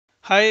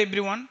Hi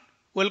everyone,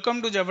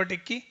 welcome to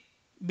JavaTechie.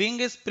 Being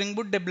a Spring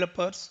Boot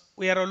developers,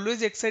 we are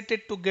always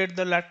excited to get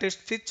the latest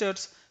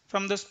features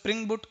from the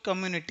Spring Boot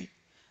community.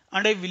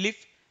 And I believe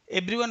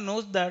everyone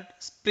knows that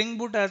Spring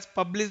Boot has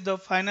published the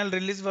final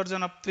release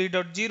version of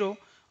 3.0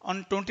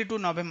 on 22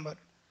 November.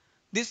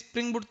 This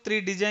Spring Boot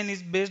 3 design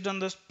is based on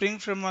the Spring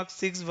Framework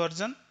 6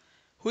 version,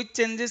 which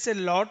changes a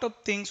lot of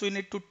things we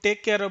need to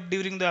take care of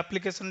during the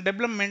application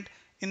development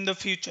in the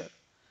future.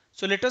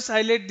 So let us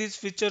highlight these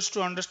features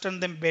to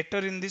understand them better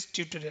in this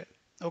tutorial.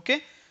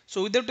 Okay,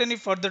 so without any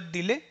further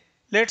delay,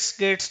 let's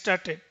get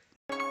started.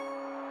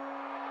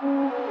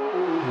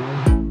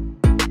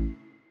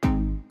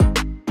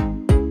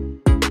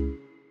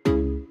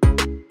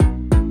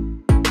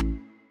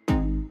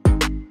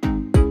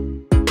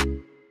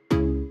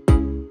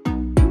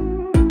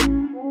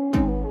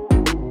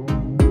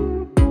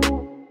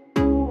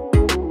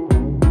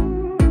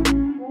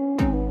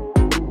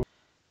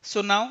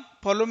 So now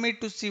follow me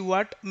to see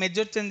what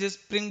major changes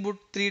Spring Boot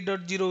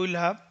 3.0 will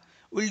have.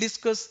 We'll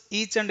discuss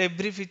each and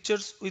every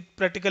features with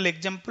practical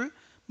example.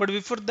 But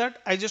before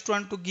that, I just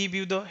want to give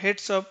you the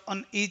heads up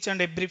on each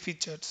and every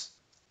features.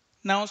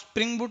 Now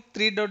Spring Boot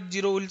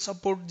 3.0 will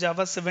support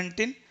Java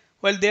 17.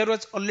 While there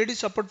was already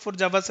support for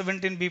Java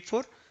 17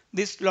 before,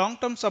 this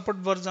long-term support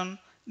version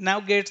now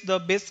gets the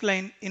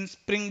baseline in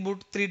Spring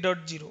Boot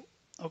 3.0.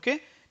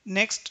 Okay.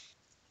 Next,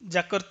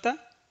 Jakarta.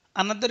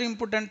 Another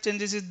important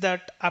changes is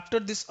that after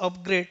this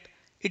upgrade,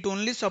 it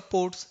only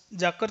supports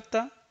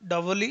Jakarta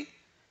EE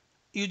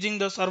using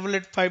the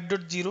Servlet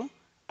 5.0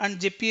 and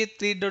JPA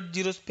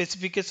 3.0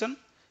 specification.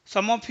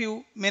 Some of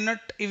you may not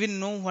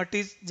even know what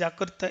is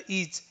Jakarta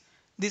is.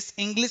 This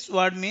English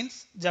word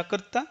means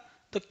Jakarta,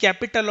 the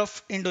capital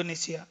of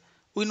Indonesia.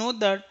 We know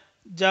that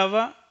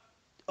Java,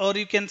 or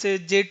you can say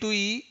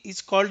J2EE,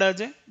 is called as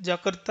a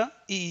Jakarta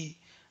EE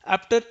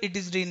after it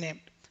is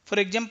renamed. For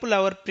example,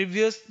 our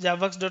previous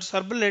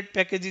javax.servlet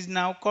package is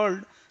now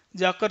called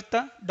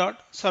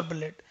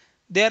jakarta.servlet.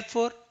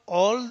 Therefore,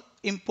 all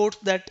imports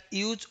that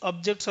use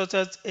objects such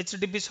as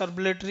HTTP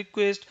servlet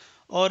request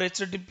or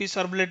HTTP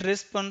servlet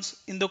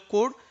response in the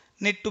code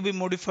need to be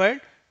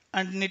modified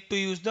and need to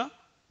use the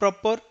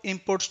proper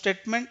import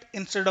statement.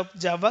 Instead of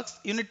javax,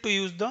 you need to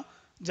use the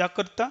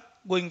Jakarta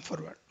going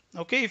forward.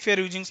 Okay, if you are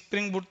using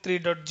Spring Boot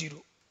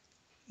 3.0.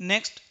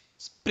 Next,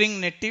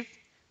 Spring Native.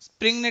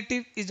 Spring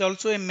Native is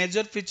also a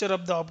major feature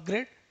of the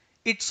upgrade.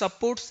 It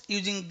supports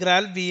using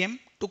GralVM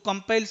to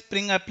compile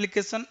Spring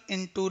application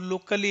into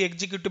locally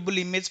executable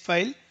image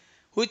file,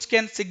 which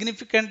can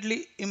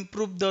significantly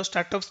improve the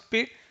startup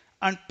speed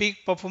and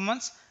peak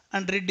performance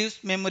and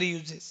reduce memory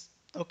usage.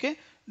 Okay,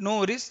 no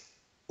worries.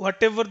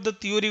 Whatever the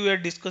theory we are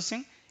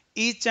discussing,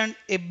 each and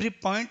every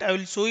point I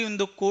will show you in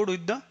the code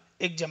with the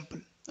example.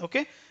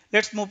 Okay,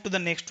 let's move to the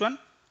next one.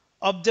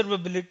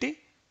 Observability,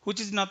 which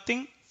is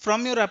nothing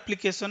from your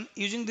application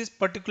using this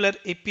particular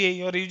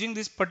API or using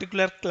this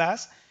particular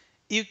class,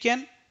 you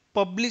can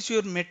publish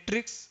your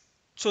metrics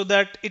so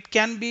that it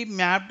can be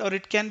mapped or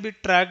it can be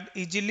tracked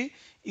easily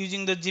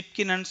using the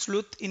Zipkin and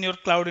Sleuth in your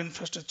cloud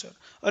infrastructure,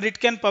 or it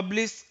can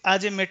publish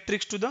as a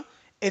metrics to the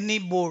any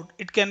board.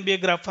 It can be a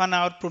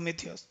Grafana or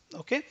Prometheus.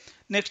 Okay.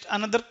 Next,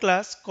 another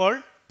class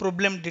called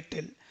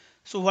ProblemDetail.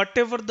 So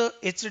whatever the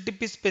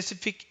HTTP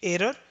specific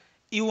error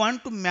you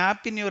want to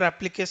map in your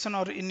application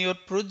or in your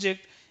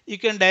project, you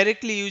can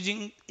directly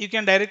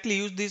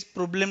use this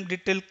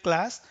ProblemDetail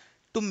class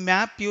to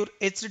map your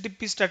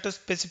HTTP status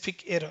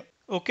specific error.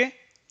 Okay.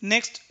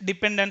 Next,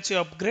 dependency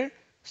upgrade.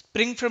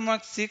 Spring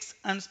Framework 6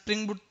 and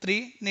Spring Boot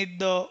 3 need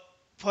the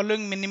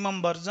following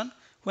minimum version.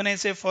 When I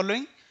say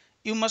following,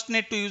 you must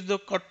need to use the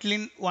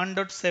Kotlin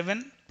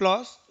 1.7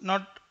 plus,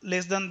 not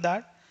less than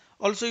that.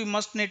 Also, you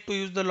must need to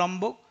use the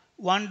Lombok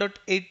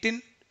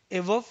 1.18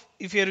 above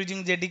if you are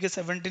using JDK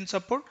 17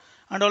 support,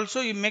 and also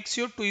you make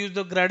sure to use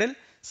the Gradle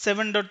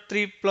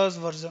 7.3 plus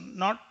version,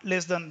 not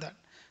less than that.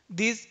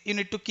 These you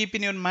need to keep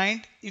in your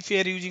mind if you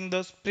are using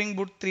the Spring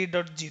Boot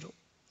 3.0.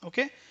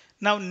 Okay.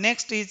 Now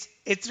next is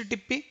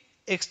HTTP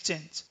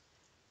Exchange.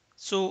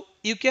 So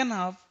you can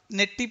have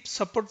native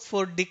support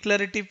for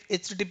declarative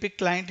HTTP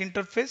client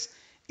interface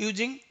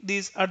using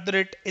this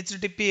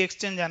 @HTTP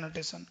exchange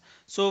annotation.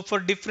 So for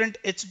different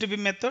HTTP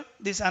method,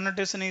 this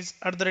annotation is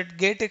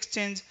 @get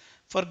exchange.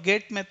 For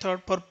get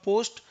method, for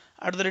post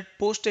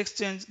 @post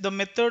exchange. The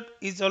method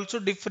is also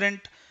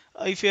different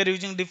if you are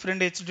using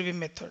different HTTP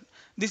method.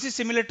 This is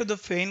similar to the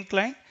Fein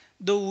client.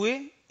 The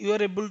way you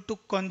are able to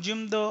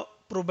consume the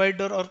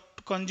provider or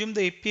to consume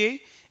the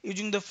API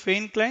using the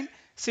Fein client,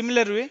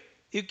 similar way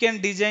you can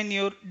design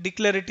your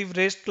declarative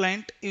REST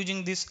client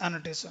using this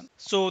annotation.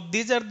 So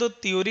these are the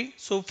theory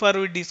so far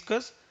we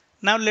discussed.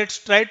 Now let's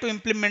try to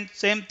implement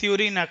same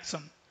theory in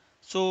action.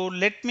 So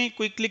let me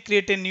quickly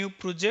create a new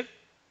project.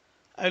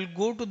 I'll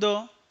go to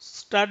the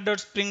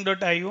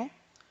start.spring.io.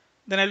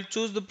 Then I'll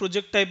choose the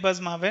project type as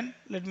Maven.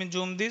 Let me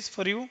zoom this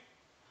for you.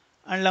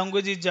 And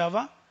language is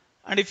Java.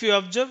 And if you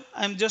observe,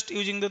 I'm just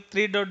using the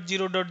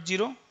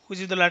 3.0.0, which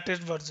is the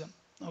latest version.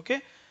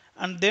 Okay.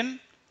 And then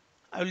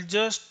I will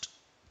just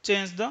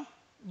change the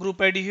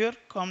group ID here,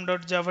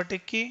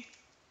 com.javatechie,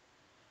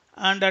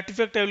 and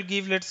artifact I will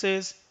give, let's say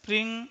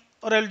spring,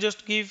 or I'll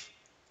just give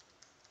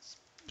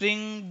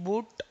spring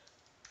boot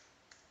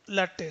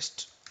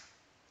latest.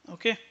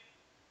 Okay,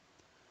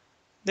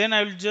 then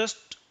I will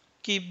just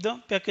keep the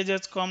package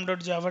as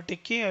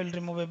com.JavaTechie. I will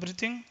remove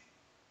everything.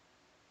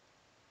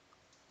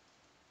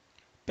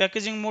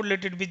 Packaging mode,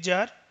 let it be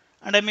jar,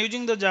 and I'm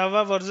using the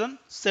Java version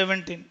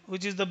 17,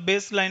 which is the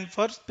baseline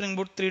for Spring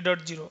Boot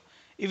 3.0.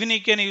 Even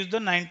you can use the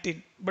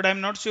 19, but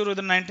I'm not sure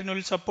whether 19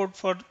 will support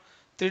for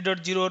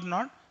 3.0 or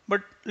not,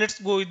 but let's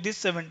go with this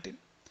 17.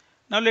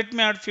 Now let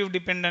me add few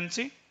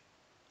dependency.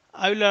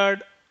 I will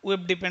add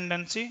web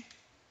dependency,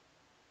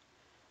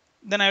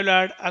 then I will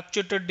add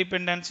actuator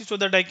dependency so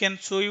that I can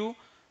show you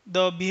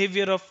the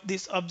behavior of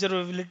this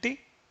observability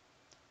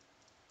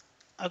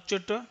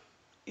actuator.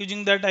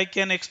 Using that I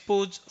can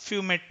expose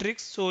few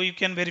metrics so you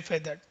can verify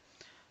that.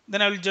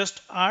 Then I will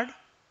just add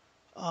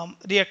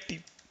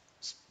reactive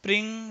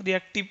spring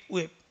reactive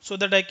web so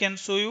that I can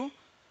show you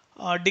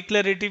a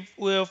declarative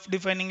way of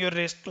defining your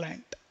REST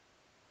client.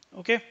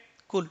 Okay,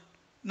 cool.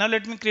 Now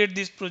let me create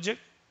this project.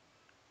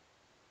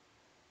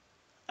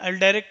 I'll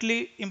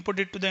directly import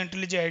it to the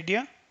IntelliJ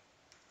IDEA.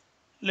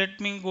 Let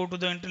me go to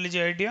the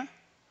IntelliJ IDEA.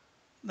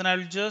 Then I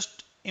will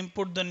just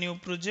import the new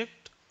project.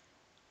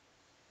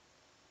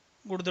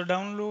 Go to the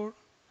download,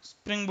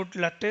 Spring Boot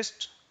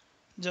latest.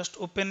 Just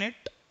open it.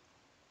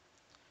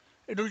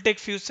 It will take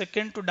few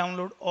seconds to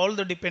download all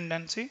the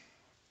dependency.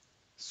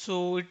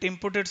 So it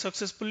imported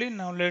successfully.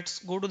 Now let's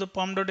go to the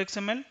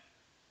pom.xml.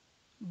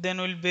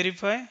 Then we'll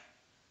verify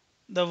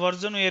the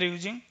version we are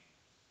using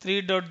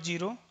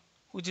 3.0,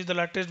 which is the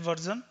latest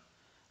version,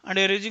 and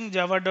we are using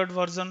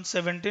java.version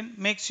 17.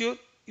 Make sure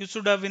you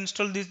should have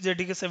installed this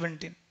JDK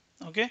 17.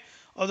 Okay,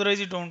 otherwise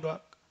it won't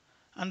work.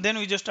 And then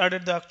we just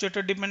added the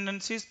actuator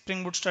dependencies,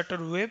 Spring Boot Starter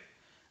Web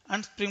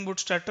and Spring Boot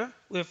Starter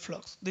Web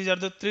Flux. These are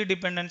the three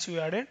dependencies we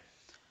added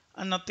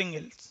and nothing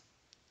else.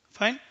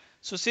 Fine.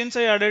 So since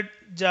I added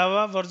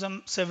Java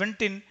version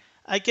 17,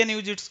 I can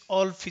use its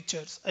all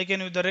features. I can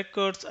use the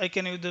records, I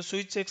can use the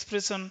switch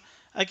expression,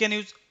 I can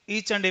use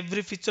each and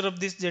every feature of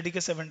this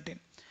JDK 17.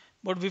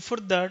 But before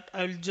that,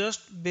 I will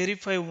just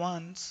verify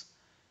once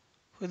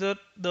whether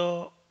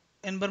the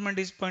environment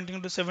is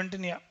pointing to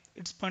 17. Yeah,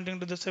 it's pointing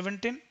to the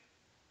 17.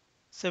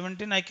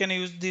 17, I can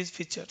use these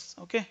features.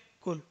 Okay,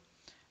 cool.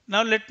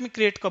 Now let me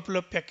create couple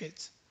of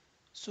packages.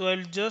 So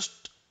I'll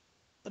just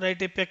write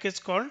a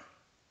package called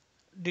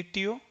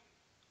DTO.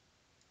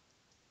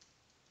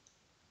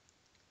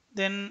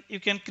 Then you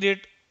can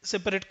create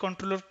separate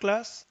controller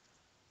class,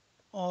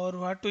 or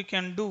what we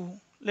can do,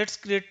 let's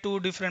create two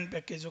different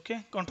packages.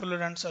 Okay,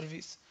 controller and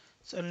service.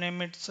 So I'll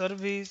name it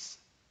service.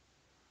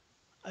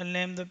 I'll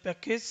name the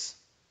package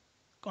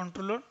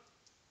controller.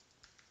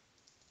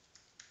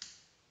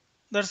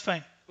 That's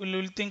fine.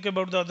 We'll think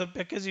about the other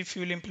package if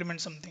you will implement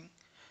something.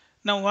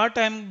 Now what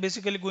I'm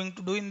basically going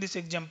to do in this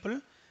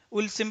example,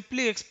 we'll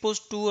simply expose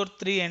 2 or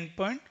 3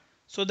 endpoints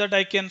so that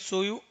I can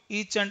show you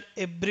each and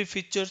every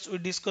features we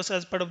discuss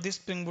as part of this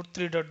Spring Boot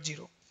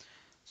 3.0.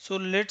 So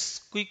let's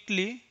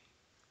quickly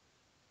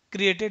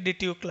create a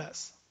DTO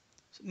class.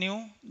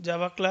 New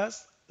Java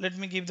class. Let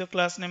me give the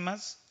class name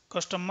as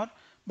customer.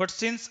 But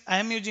since I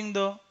am using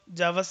the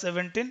Java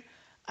 17,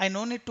 I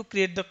no need to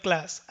create the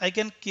class. I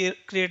can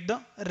create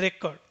the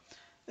record.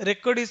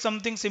 Record is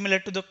something similar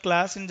to the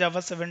class in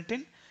Java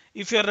 17.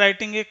 If you are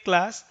writing a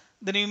class,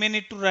 then you may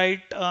need to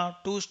write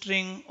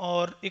toString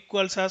or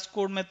equals hash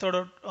code method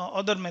or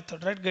other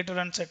method, right? Getter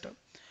and setter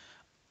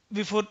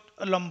before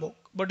a Lombok.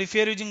 But if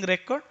you are using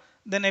record,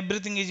 then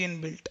everything is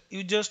inbuilt.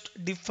 You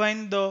just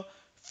define the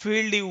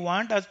field you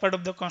want as part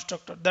of the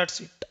constructor. That's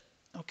it.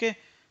 Okay.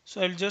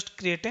 So I'll just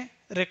create a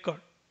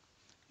record.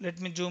 Let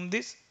me zoom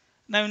this.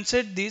 Now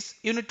inside this,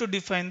 you need to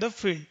define the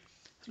field.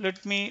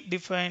 Let me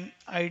define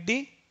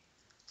ID,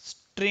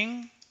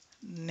 string,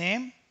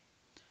 name,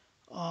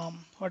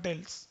 what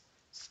else?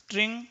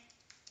 String,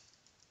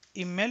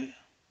 email,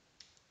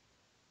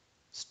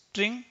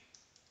 string,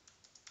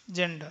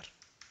 gender.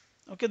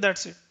 Okay,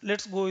 that's it.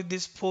 Let's go with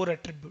this 4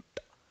 attribute.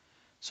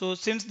 So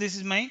since this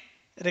is my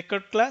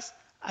record class,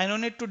 I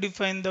don't need to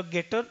define the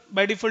getter.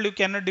 By default, you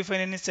cannot define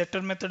any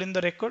setter method in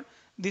the record.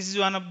 This is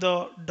one of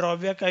the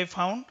drawback I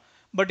found.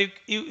 But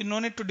you no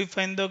need to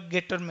define the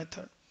getter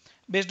method.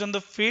 Based on the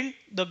field,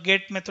 the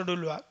get method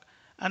will work,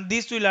 and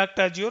this will act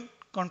as your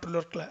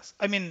controller class.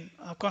 I mean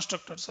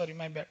constructor. Sorry,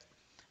 my bad.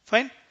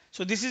 Fine.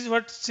 So this is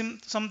what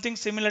something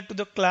similar to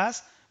the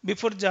class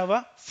before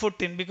Java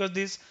 14, because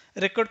this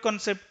record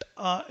concept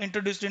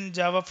introduced in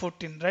Java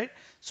 14, right?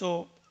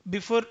 So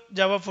before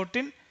Java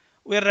 14,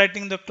 we are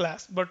writing the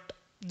class, but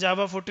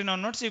Java 14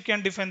 onwards, you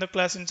can define the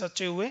class in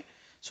such a way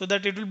so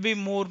that it will be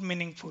more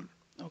meaningful.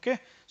 Okay.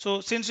 So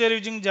since we are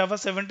using Java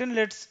 17,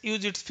 let's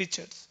use its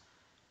features.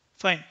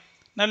 Fine.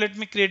 Now let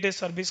me create a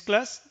service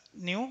class,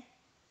 new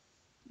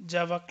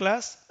Java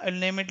class. I'll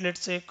name it,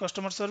 let's say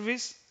customer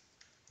service.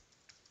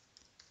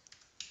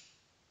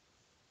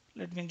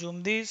 Let me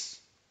zoom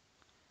this.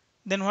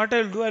 Then what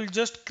I'll do, I'll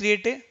just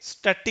create a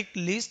static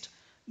list.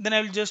 Then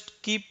I'll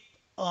just keep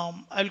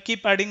I'll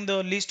keep adding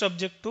the list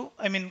object to,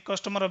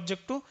 customer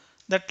object to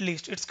that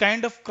list. It's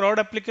kind of crowd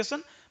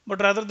application,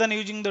 but rather than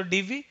using the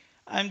DV,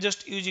 I'm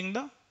just using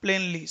the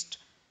plain list.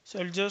 So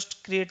I'll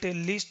just create a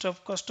list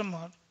of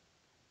customers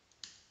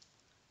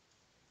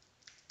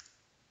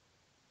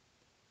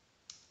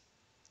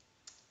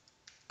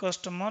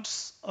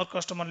or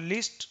customer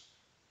list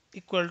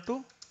equal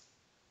to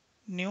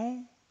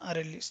new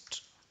array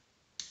list.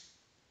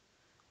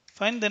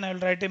 Fine, then I'll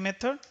write a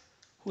method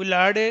who will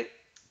add a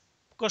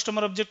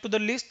customer object to the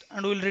list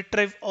and will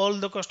retrieve all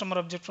the customer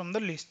object from the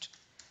list.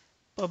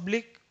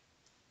 Public.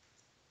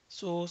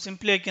 So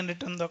simply I can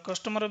return the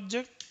customer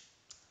object,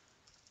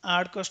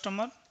 add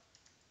customer,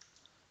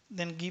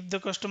 then give the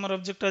customer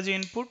object as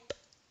input.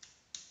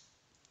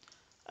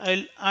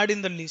 I'll add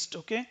in the list,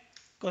 okay?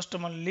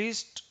 Customer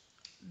list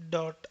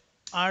dot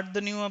add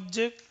the new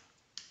object.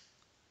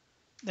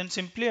 Then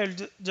simply I'll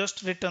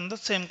just return the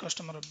same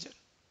customer object.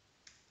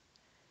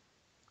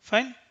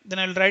 Fine. Then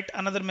I'll write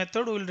another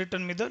method who will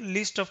return me the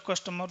list of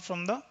customer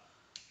from the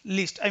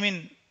list.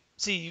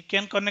 See, you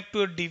can connect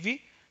to a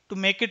DV. To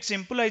make it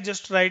simple, I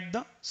just write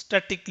the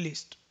static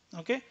list.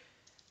 Okay.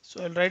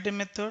 So I'll write a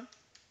method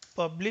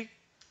public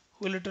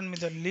who will return me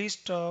the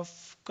list of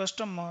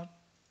customer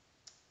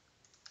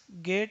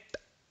get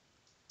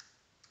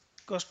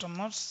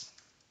customers.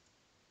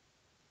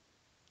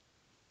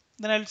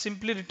 Then I'll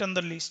simply return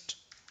the list.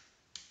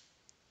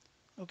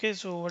 Okay.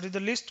 So what is the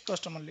list?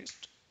 Customer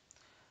list.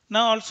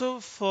 Now also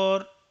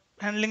for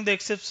handling the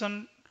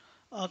exception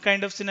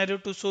kind of scenario,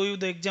 to show you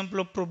the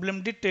example of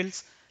problem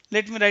details,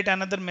 let me write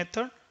another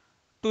method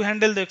to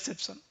handle the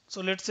exception.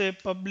 So let's say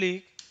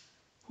public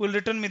will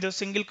return me the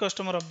single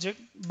customer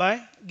object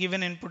by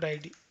given input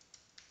ID.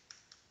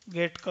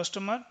 Get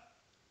customer,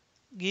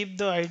 give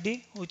the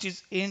ID which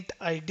is int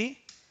ID.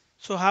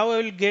 So how I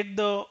will get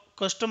the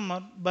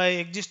customer by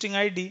existing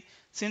ID?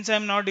 Since I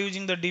am not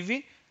using the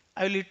DV,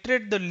 I will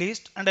iterate the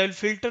list and I will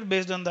filter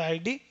based on the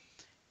ID.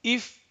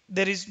 If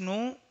there is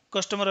no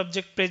customer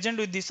object present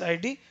with this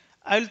ID,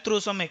 I will throw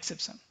some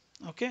exception.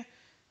 Okay.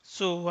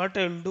 So what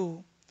I will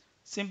do,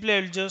 simply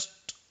I will just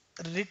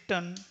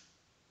return,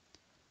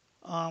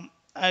 I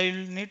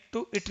will need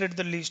to iterate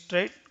the list,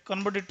 right?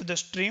 Convert it to the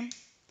stream.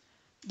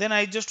 Then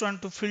I just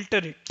want to filter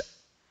it.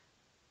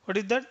 What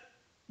is that?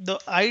 The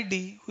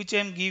ID which I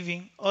am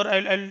giving, or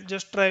I'll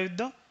just try with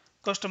the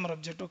customer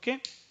object. Okay.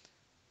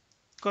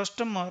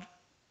 Customer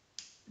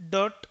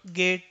dot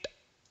get,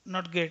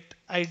 not get,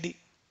 ID.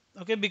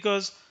 Okay,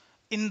 because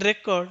in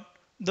record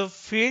the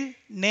field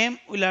name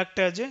will act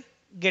as a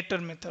getter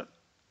method.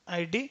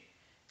 ID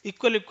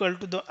equal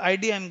to the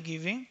ID I am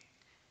giving.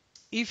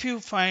 If you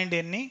find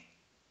any,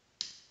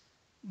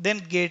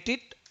 then get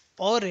it,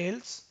 or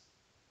else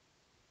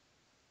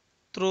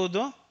throw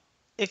the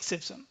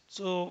exception.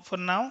 So for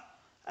now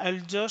I'll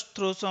just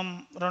throw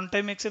some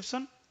runtime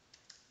exception,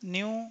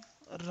 new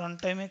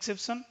runtime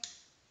exception,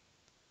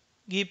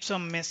 give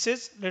some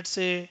message, let's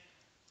say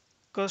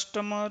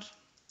customer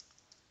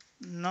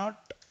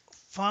not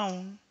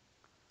found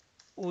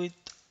with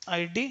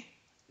ID,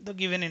 the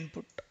given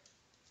input.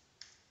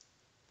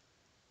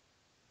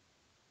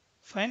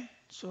 Fine.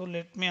 So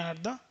let me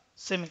add the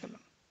semicolon.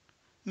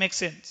 Makes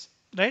sense,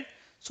 right?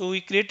 So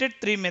we created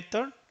three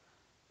methods.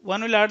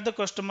 One will add the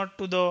customer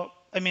to the,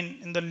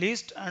 in the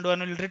list, and one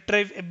will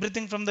retrieve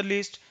everything from the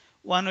list.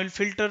 One will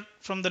filter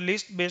from the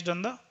list based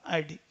on the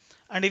ID.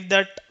 And if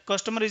that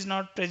customer is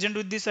not present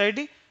with this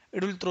ID,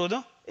 it will throw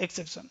the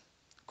exception.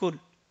 Cool.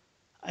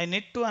 I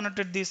need to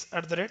annotate this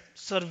at the rate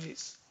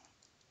service.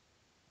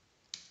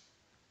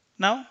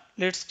 Now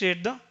let's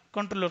create the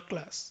controller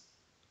class.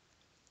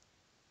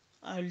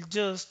 I'll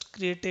just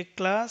create a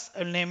class.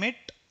 I'll name it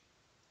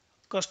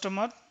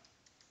customer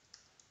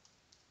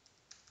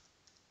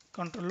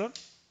controller.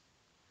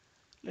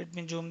 Let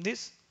me zoom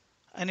this.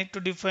 I need to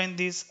define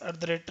this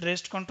at the rate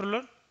REST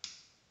controller.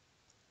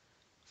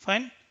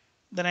 Fine.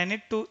 Then I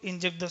need to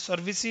inject the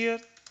service here.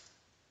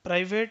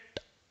 Private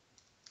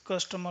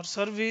customer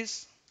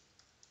service.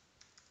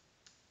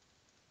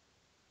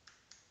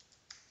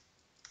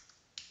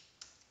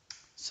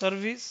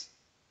 Service.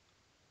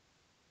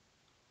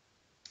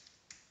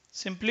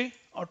 Simply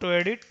auto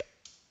edit.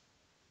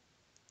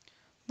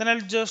 Then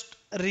I'll just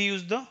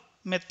reuse the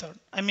method.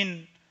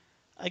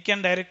 I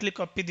can directly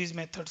copy these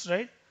methods,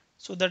 right?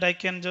 So that I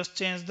can just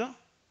change the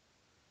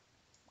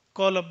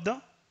call of the,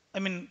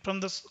 from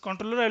the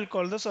controller I'll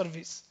call the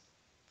service.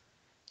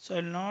 So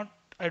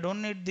I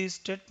don't need this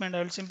statement.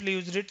 I'll simply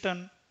use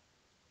return.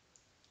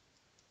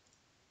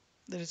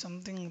 There is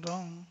something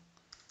wrong.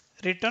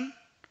 Return.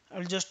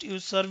 I'll just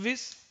use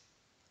service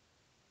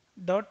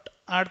dot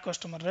add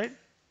customer, right?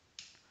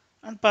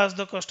 And pass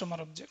the customer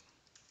object.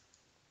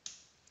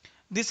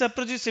 This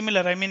approach is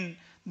similar.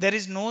 There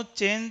is no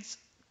change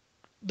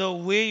the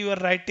way you are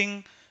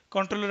writing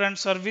controller and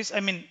service.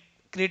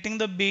 Creating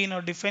the bean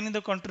or defining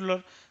the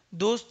controller,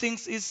 those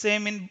things is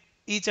same in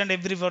each and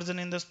every version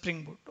in the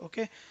Spring Boot.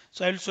 Okay,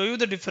 so I'll show you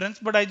the difference,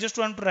 but I just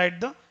want to write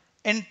the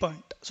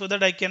endpoint so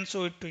that I can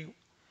show it to you.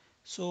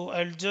 So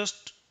I'll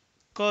just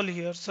call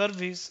here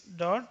service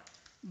dot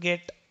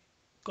get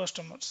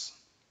customers.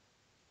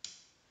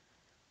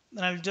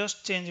 Then I'll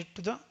just change it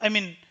to the, I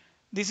mean,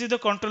 this is the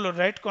controller,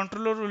 right?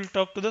 Controller will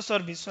talk to the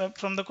service. So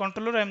from the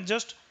controller, I'm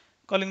just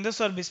calling the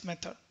service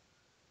method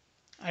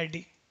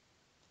ID.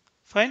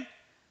 Fine.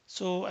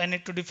 So I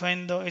need to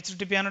define the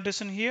HTTP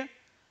annotation here.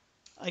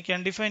 I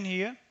can define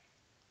here.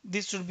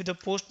 This should be the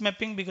post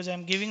mapping because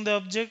I'm giving the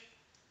object,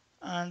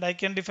 and I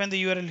can define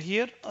the URL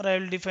here, or I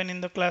will define in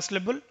the class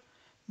level.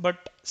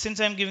 But since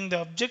I'm giving the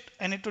object,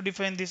 I need to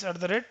define this at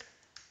the rate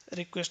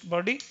request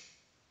body,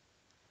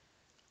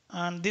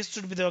 and this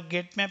should be the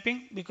get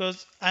mapping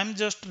because I'm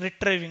just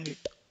retrieving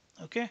it.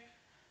 Okay,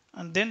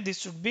 and then this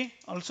should be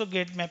also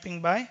get mapping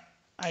by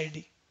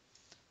ID.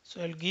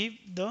 So I'll give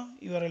the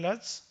URL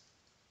as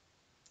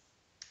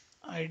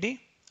ID,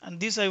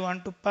 and this I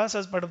want to pass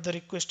as part of the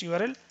request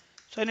URL.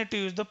 So I need to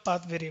use the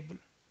path variable.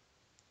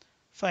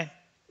 Fine,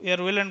 we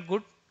are well and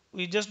good.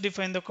 We just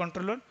define the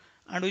controller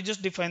and we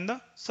just define the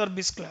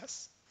service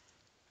class.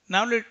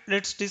 Now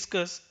let's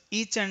discuss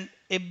each and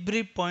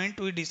every point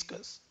we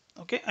discuss.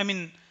 Okay, I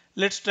mean,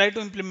 let's try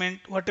to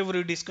implement whatever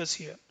we discuss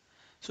here.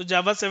 So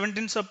Java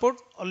 17 support,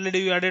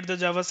 already we added the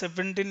Java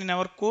 17 in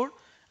our code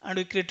and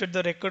we created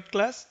the record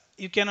class.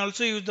 You can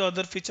also use the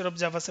other feature of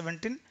Java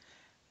 17.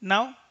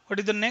 Now what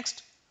is the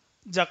next?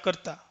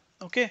 Jakarta.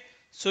 Okay,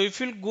 so if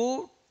you'll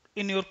go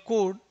in your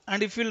code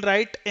and if you'll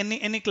write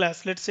any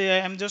class, let's say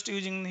I am just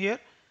using here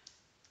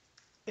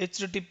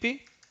HTTP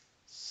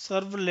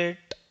servlet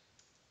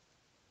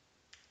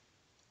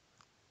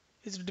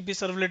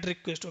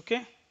request,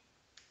 okay,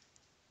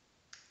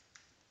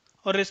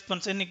 or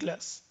response, any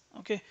class.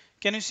 Okay,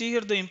 can you see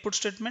here the input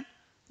statement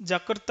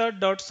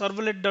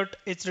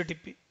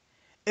jakarta.servlet.http?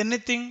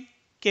 Anything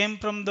came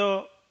from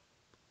the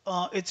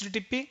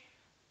HTTP,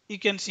 you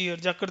can see here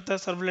Jakarta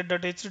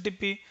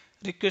servlet.http,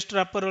 request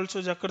wrapper also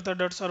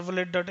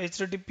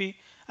jakarta.servlet.http.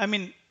 I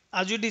mean,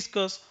 as we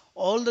discussed,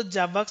 all the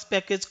Javax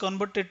package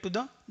converted to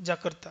the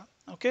Jakarta.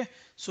 Okay,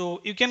 so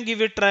you can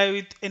give a try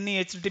with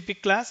any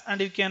HTTP class and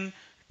you can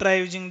try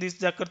using this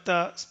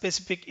Jakarta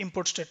specific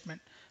import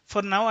statement.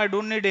 For now I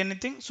don't need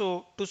anything,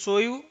 so to show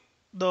you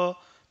the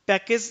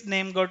package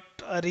name got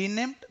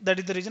renamed, that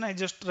is the reason I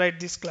just write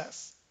this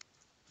class.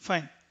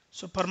 Fine,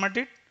 so format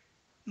it.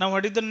 Now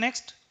what is the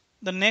next?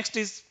 The next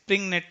is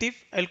Spring Native.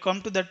 I'll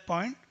come to that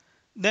point.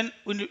 Then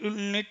we will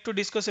need to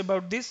discuss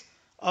about this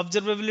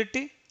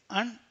observability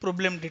and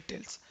problem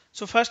details.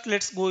 So first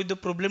let's go with the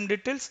problem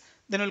details.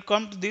 Then we'll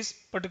come to this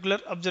particular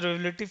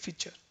observability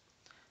feature.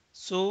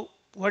 So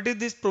what is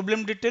this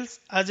problem details?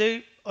 As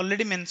I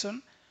already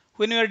mentioned,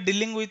 when you are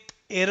dealing with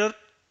error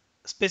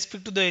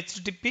specific to the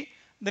HTTP,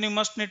 then you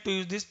must need to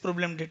use this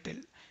problem detail.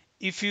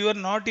 If you are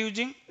not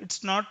using,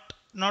 it's not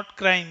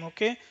crime.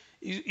 Okay,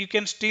 you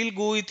can still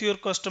go with your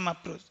custom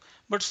approach.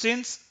 But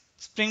since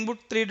Spring Boot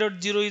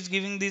 3.0 is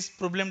giving these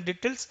problem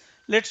details,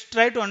 let's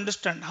try to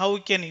understand how we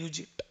can use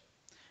it.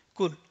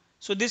 Cool.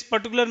 So this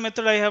particular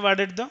method I have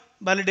added the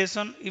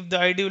validation. If the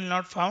ID will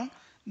not found,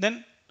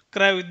 then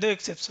cry with the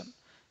exception.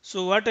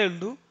 So what I will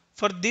do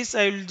for this,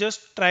 I will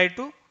just try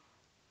to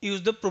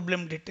use the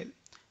problem detail.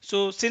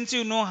 So since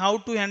you know how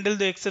to handle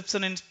the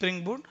exception in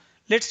Spring Boot,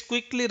 let's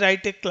quickly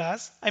write a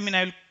class. I mean,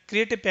 I will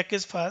create a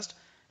package first.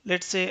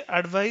 Let's say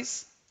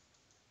advice,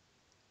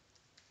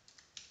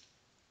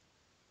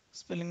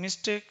 spelling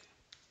mistake.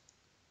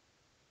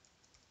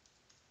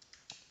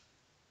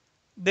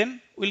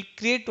 Then we'll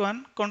create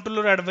one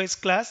controller advice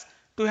class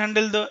to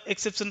handle the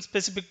exception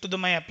specific to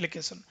my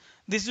application.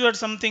 This is what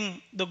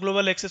something the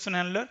global exception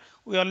handler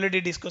we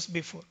already discussed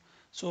before.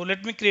 So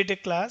let me create a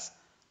class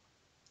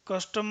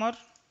customer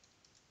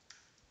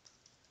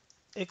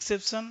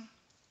exception.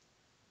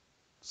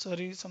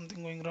 Sorry,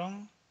 something going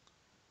wrong.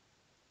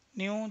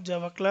 New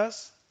Java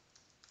class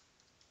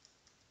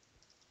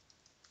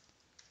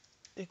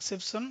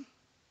exception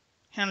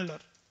handler.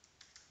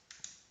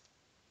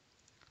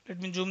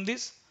 Let me zoom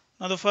this.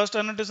 Now the first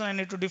annotation I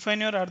need to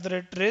define here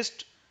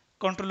 @rest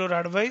controller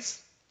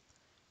advice.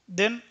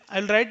 Then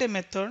I'll write a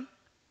method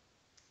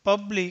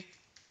public.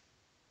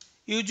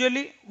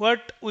 Usually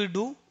what we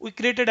do, we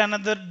created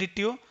another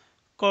DTO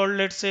called,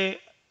 let's say,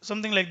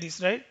 something like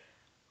this, right?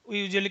 We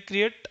usually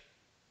create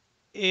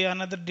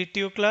another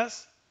DTO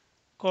class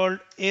called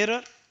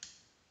error.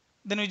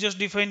 Then we just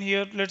define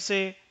here, let's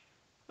say,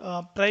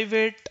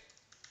 private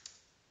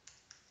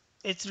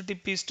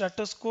HTTP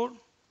status code.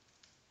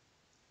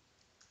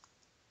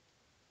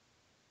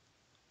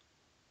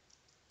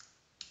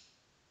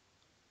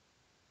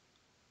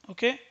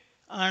 Okay,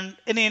 and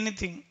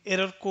anything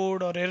error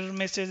code or error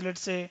message,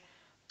 let's say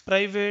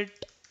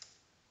private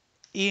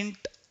int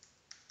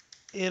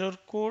error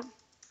code,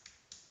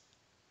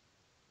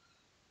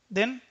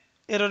 then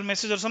error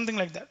message or something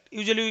like that.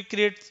 Usually we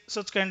create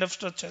such kind of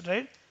structure,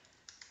 right?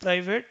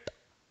 Private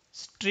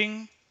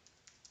string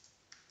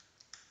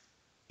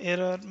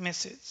error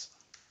message.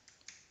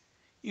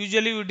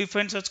 Usually we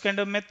define such kind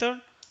of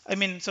method, I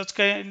mean such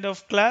kind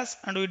of class,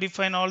 and we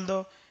define all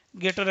the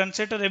getter and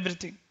setter,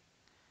 everything.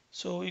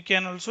 So you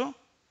can also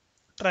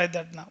try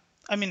that now.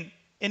 I mean,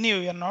 anyway,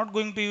 we are not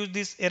going to use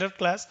this error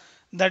class,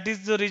 That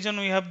is the reason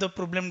we have the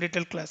problem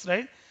detail class,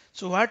 right?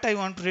 So what I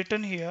want to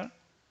return here,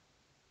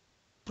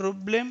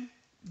 problem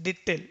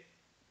detail.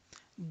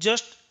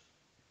 Just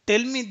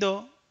tell me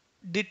the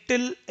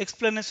detail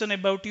explanation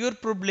about your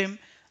problem.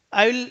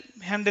 I will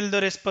handle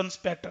the response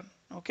pattern.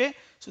 Okay,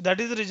 so that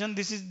is the reason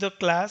this is the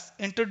class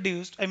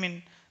introduced, I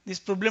mean this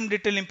problem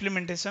detail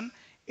implementation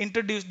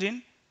introduced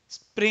in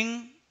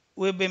Spring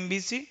Web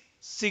MVC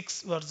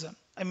 6 version,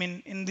 I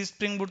mean in the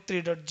Spring Boot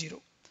 3.0.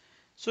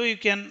 So you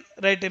can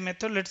write a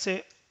method, let's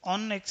say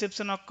on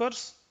exception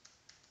occurs.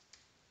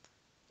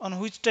 On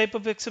which type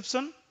of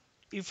exception?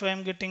 If I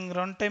am getting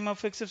runtime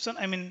of exception,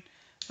 I mean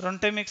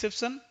runtime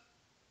exception,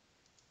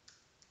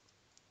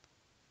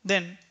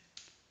 then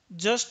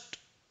just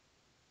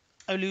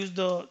I will use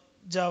the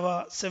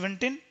Java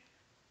 17.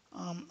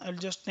 I'll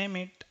just name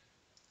it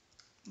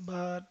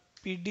bar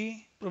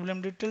pd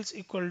problem details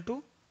equal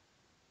to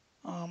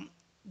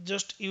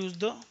just use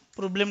the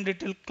problem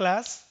detail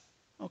class.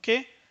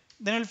 Okay,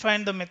 then we'll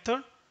find the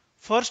method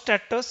for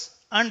status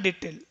and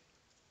detail.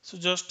 So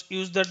just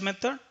use that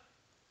method.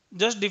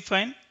 Just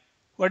define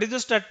what is the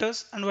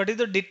status and what is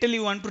the detail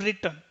you want to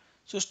return.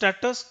 So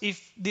status,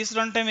 if this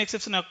runtime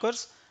exception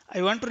occurs,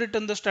 I want to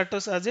return the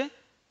status as a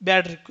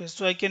bad request.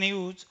 So I can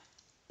use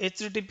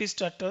HTTP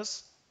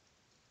status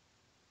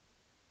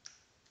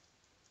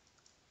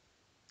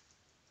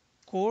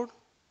code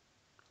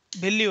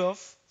value of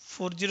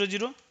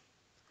 400,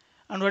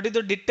 and what is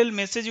the detail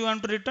message you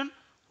want to return?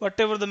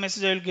 Whatever the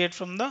message I will get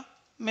from the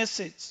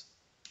message.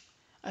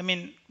 I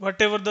mean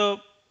whatever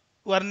the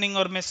warning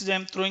or message I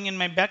am throwing in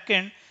my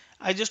backend,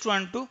 I just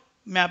want to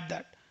map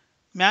that.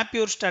 Map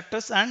your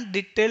status and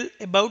detail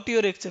about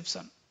your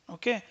exception.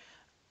 Okay.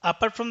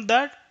 Apart from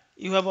that,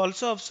 you have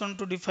also option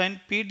to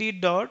define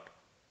pd dot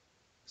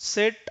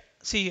set.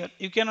 See here,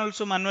 you can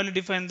also manually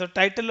define the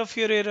title of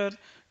your error,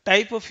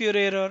 type of your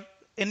error,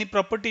 any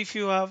property if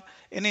you have,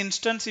 any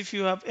instance if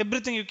you have,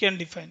 everything you can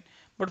define.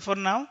 But for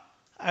now,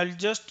 I'll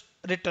just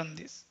return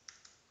this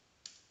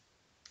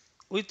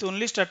with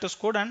only status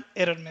code and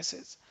error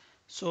message.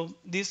 So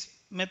this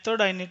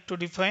method I need to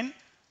define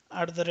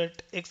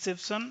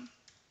 @exception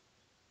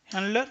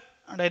handler,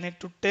 and I need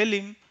to tell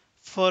him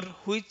for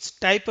which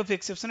type of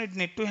exception it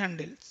need to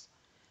handle.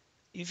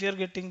 If you are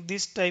getting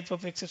this type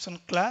of exception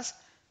class,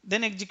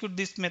 then execute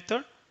this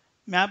method,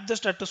 map the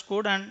status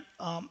code and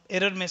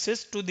error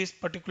message to this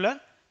particular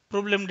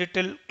problem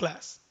detail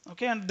class.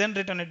 Okay, and then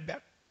return it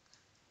back.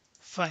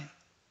 Fine.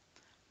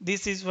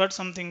 This is what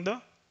something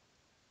the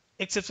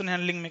exception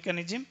handling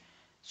mechanism.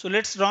 So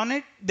let's run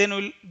it, then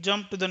we'll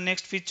jump to the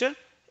next feature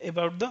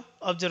about the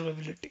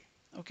observability.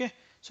 Okay,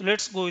 so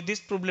let's go with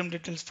this problem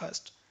details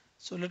first.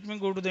 So let me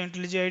go to the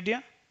IntelliJ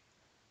IDEA.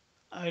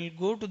 I'll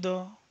go to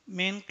the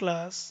main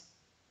class.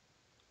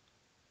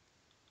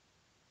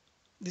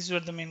 This is where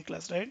the main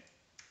class, right?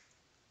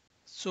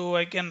 So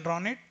I can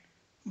run it.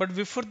 But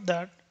before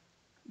that,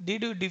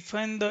 did you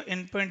define the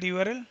endpoint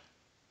URL?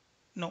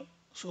 No.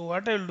 So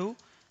what I'll do,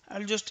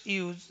 I'll just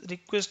use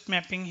request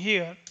mapping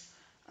here,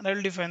 and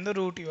I'll define the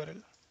root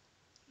URL.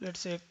 Let's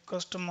say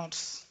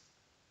customers.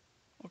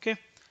 Okay.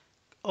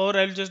 Or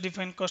I'll just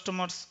define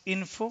customers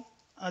info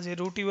as a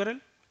root URL.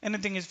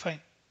 Anything is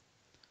fine.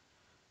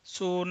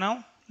 So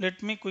now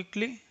let me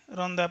quickly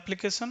run the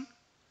application.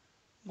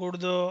 Go to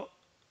the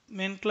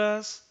main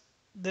class,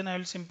 then I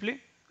will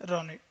simply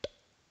run it.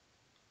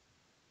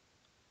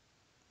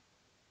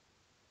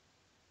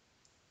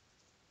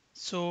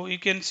 So you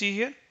can see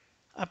here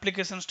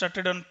application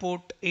started on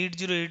port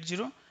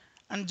 8080,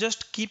 and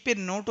just keep a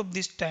note of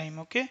this time.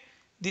 Okay,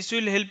 this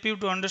will help you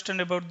to understand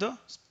about the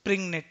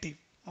Spring Native.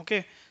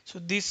 Okay, so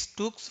this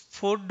took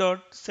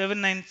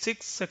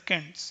 4.796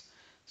 seconds.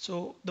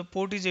 So the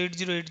port is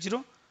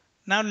 8080.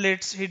 Now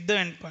let's hit the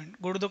endpoint.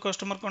 Go to the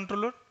customer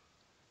controller.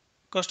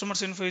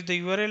 Customers info is the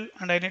URL,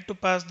 and I need to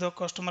pass the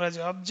customer as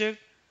an object.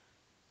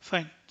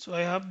 Fine. So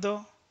I have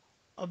the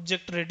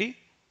object ready.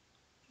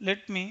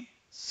 Let me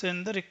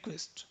send the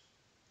request.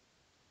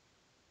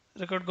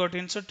 Record got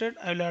inserted.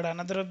 I will add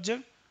another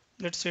object.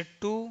 Let's say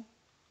 2.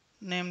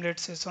 Name,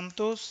 let's say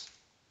Santosh.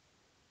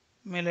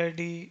 Mail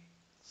ID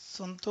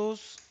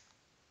Santosh.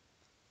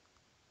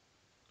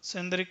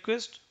 Send the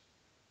request.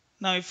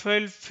 Now if I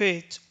will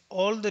fetch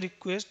all the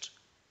requests,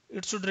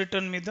 it should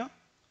return me the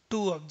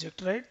 2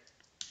 object, right?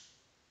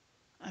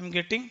 I'm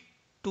getting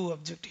 2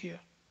 object here.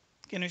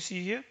 Can you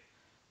see here?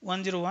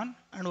 101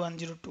 and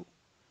 102.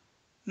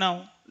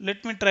 Now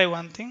let me try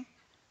one thing.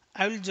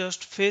 I will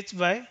just fetch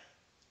by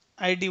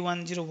ID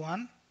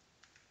 101.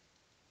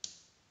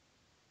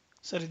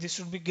 Sorry, this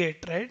should be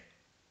get, right?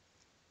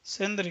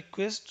 Send the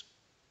request.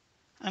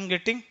 I'm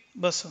getting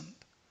Basant.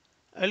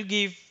 I'll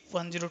give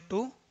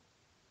 102.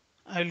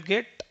 I will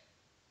get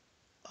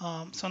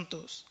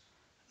Santosh.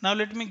 Now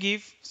let me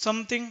give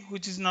something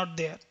which is not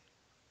there.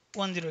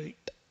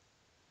 108.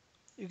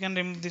 You can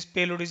remove this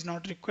payload is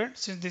not required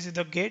since this is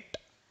the get.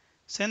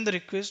 Send the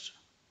request.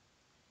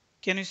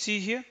 Can you see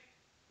here?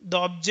 The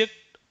object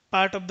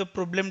part of the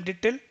problem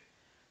detail.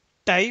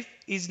 Type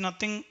is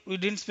nothing. We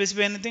didn't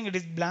specify anything. It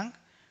is blank.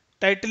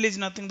 Title is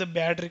nothing. The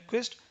bad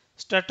request.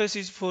 status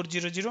is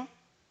 400,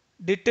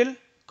 detail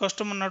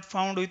customer not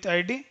found with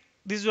ID.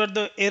 These were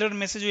the error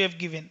message we have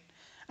given,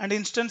 and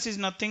instance is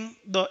nothing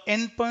the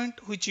endpoint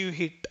which you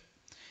hit.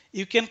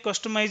 You can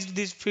customize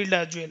this field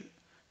as well,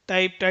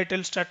 type,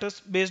 title, status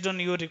based on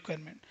your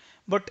requirement,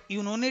 but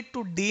you no need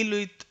to deal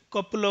with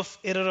couple of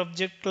error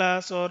object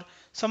class or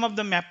some of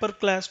the mapper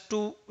class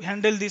to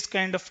handle this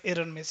kind of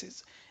error message.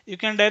 You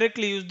can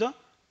directly use the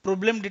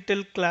problem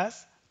detail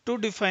class to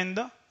define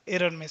the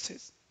error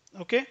message.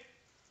 Okay,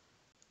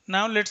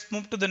 now let's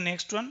move to the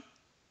next one,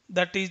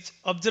 that is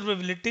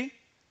observability,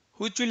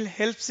 which will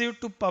helps you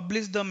to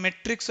publish the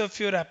metrics of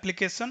your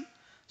application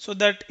so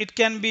that it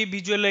can be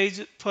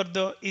visualized for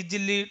the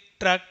easily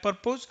track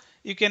purpose.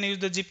 You can use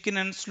the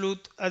Zipkin and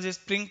Sleuth as a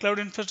Spring Cloud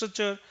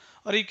infrastructure,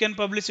 or you can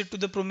publish it to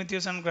the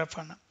Prometheus and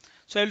Grafana.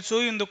 So I'll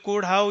show you in the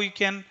code how you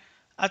can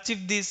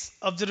achieve these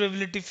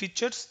observability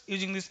features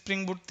using the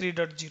Spring Boot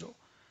 3.0.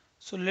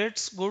 So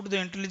let's go to the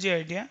IntelliJ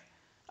IDEA.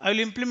 I will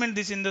implement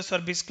this in the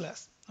service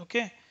class.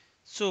 Okay.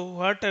 So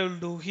what I will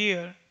do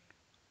here,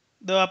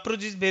 the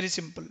approach is very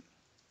simple.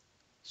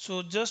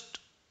 So just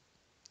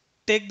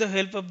take the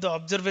help of the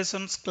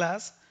observations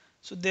class.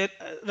 So there,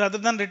 rather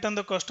than return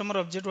the customer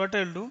object, what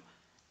I will do,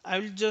 I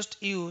will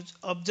just use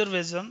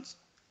observations.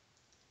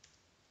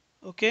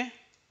 Okay,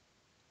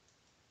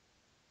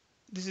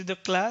 this is the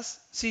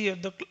class. See here,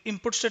 the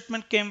input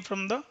statement came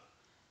from the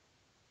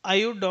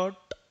io dot,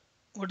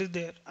 what is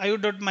there, io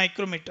dot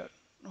micrometer.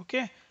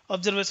 Okay,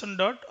 observation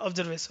dot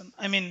observation.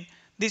 I mean,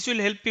 this will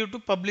help you to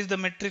publish the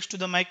metrics to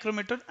the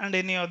micrometer and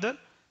any other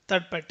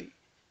third party.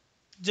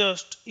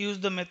 Just use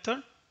the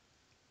method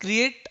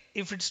create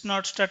if it's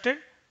not started.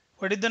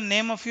 What is the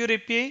name of your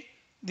API?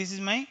 This is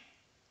my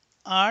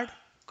add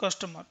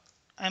customer.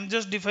 I'm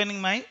just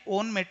defining my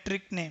own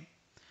metric name.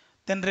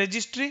 Then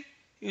registry,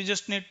 you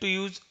just need to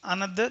use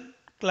another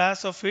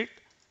class of it,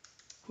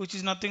 which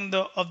is nothing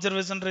the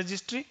observation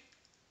registry.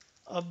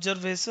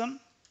 Observation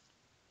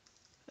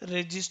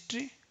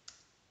registry,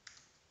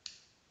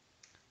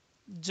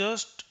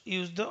 just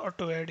use the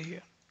auto add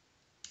here.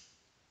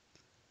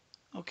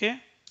 Okay,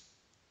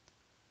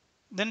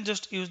 then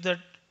just use that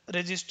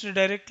registry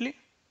directly,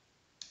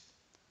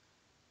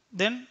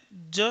 then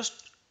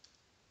just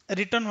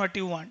return what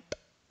you want.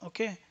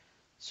 Okay,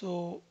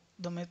 so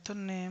the method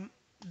name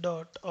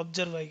dot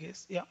observe, I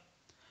guess, yeah,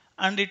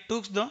 and it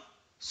took the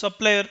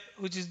supplier,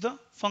 which is the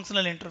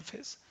functional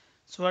interface.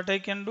 So what I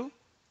can do,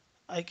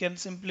 I can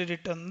simply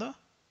return the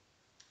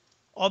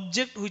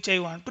object which I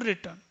want to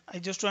return. I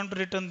just want to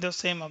return the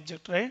same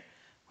object, right,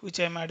 which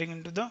I am adding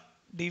into the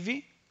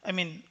DV, I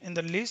mean in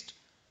the list.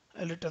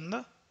 I'll return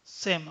the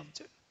same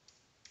object.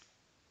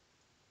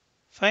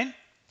 Fine.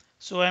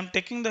 So I am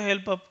taking the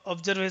help of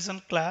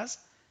observation class,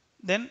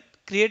 then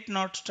create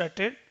not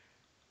started,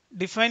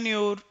 define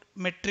your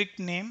metric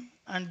name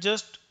and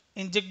just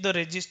inject the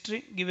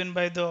registry given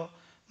by the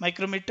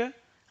micrometer,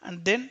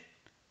 and then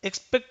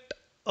expect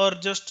or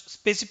just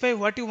specify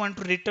what you want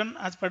to return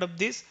as part of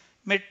this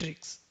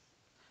metrics.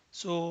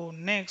 So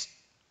next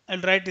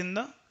I'll write in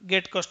the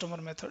get customer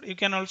method. You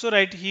can also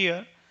write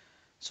here.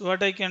 So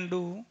what I can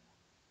do,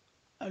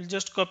 I'll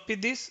just copy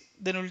this,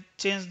 then we'll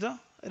change the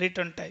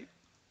return type.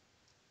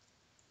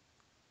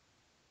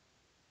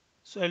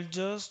 So I'll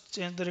just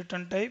change the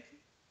return type,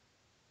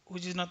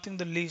 which is nothing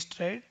the list,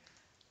 right?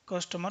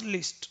 Customer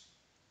list.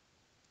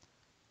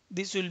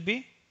 This will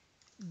be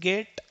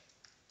get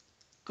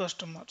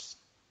customers.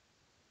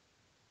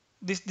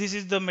 This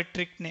is the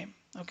metric name.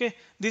 Okay,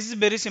 this is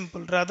very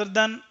simple. Rather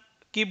than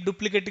keep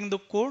duplicating the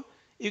code,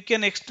 you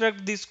can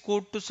extract this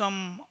code to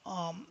some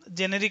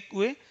generic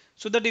way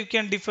so that you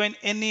can define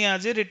any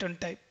as a return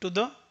type to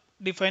the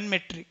defined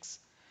metrics.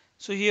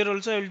 So here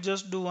also I will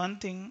just do one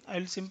thing. I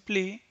will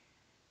simply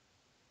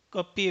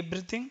copy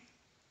everything,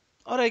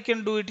 or I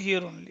can do it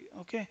here only.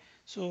 Okay,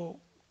 so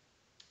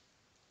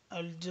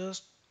I'll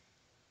just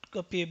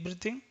copy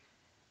everything.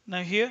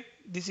 Now here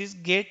this is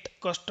get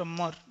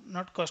customer,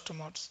 not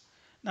customers.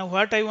 Now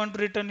what I want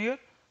to return here,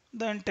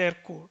 the entire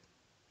code,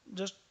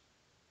 just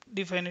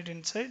define it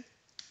inside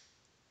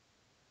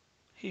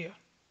here.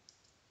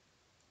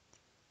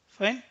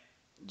 Fine,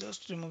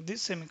 just remove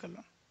this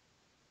semicolon.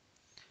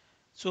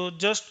 So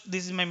just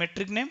this is my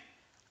metric name,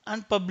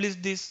 and publish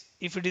this.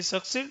 If it is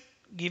succeed,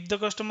 give the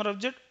customer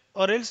object,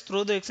 or else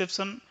throw the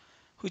exception,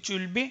 which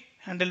will be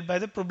handled by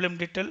the problem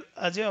detail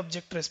as a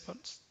object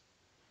response.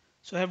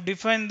 So I have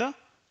defined the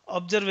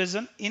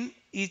observation in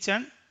each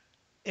and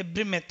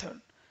every method.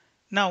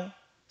 Now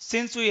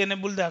since we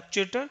enable the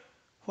actuator,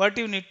 what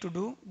you need to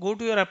do, go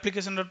to your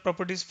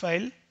application.properties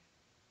file,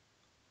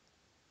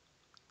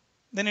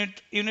 then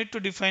you need to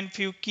define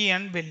few key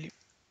and value.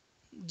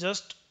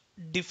 Just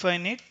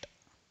define it.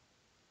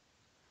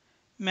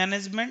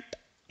 Management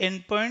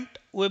endpoint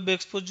web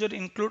exposure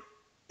include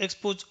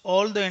expose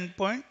all the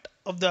endpoint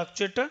of the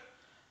actuator,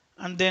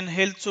 and then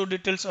health show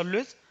details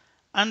always,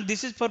 and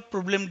this is for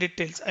problem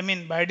details. I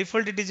mean by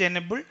default it is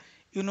enabled,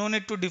 you no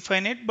need to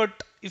define it,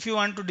 but if you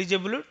want to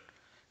disable it,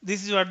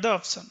 this is what the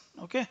option.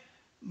 Okay,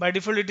 by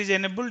default it is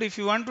enabled. If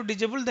you want to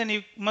disable, then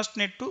you must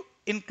need to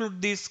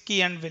include this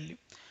key and value.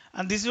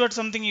 And this is what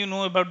something you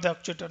know about the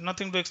actuator,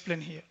 nothing to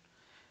explain here.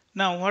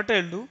 Now what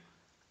I'll do,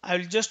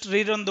 I'll just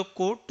rerun the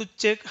code to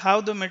check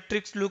how the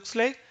metrics looks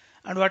like,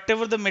 and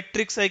whatever the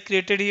metrics I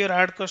created here,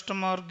 add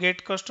customer,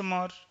 get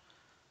customer,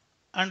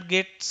 and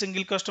get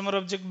single customer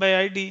object by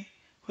ID,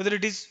 whether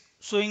it is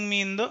showing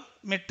me in the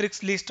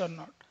metrics list or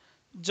not.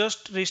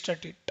 Just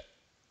restart it.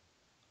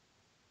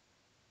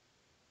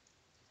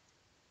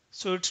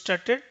 So it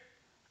started,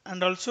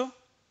 and also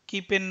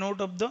keep a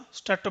note of the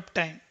startup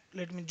time.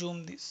 Let me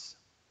zoom this.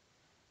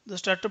 The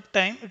startup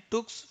time, it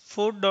took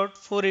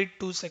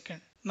 4.482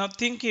 seconds. Now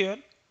think here,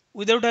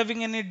 without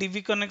having any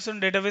DB connection,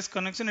 database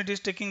connection, it is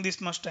taking this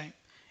much time.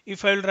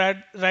 If I will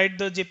write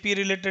the JP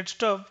related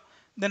stuff,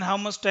 then how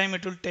much time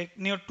it will take?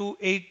 Near to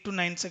 8 to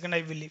 9 seconds,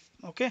 I believe.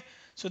 Okay,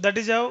 so that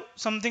is how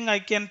something I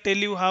can tell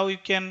you how you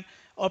can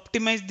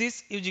optimize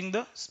this using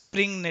the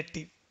Spring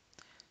Native.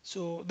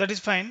 So that is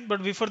fine,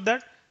 but before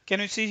that, can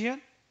you see here,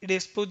 it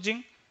is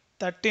exposing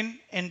 13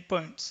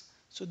 endpoints.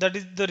 So that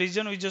is the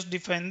reason we just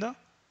define the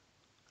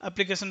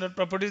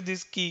application.properties,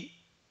 this key.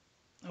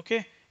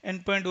 Okay,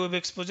 endpoint web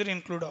exposure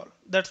include all.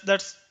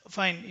 That's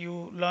fine.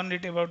 You learned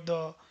it about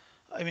the,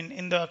 I mean,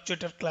 in the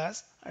actuator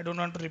class. I don't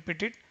want to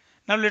repeat it.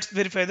 Now let's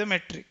verify the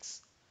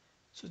metrics.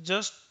 So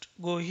just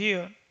go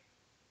here.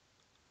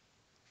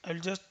 I'll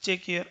just check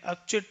here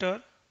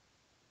actuator.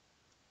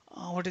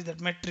 What is that?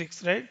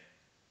 Metrics, right?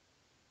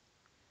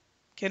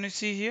 Can you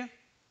see here?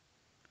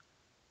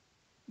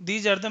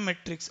 These are the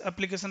metrics.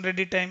 Application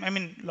ready time. I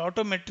mean, lot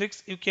of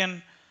metrics. You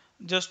can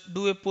just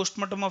do a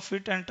postmortem of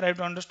it and try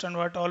to understand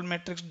what all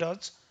metrics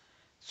does.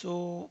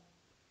 So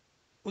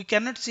we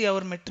cannot see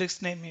our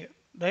metrics name here,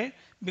 right?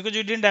 Because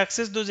we didn't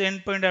access those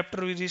endpoint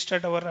after we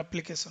restart our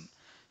application.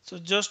 So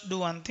just do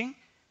one thing,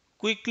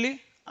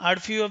 quickly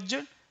add few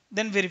object,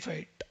 then verify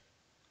it.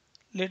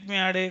 Let me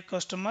add a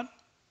customer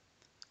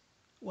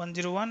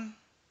 101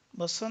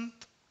 Basant.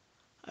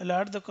 I'll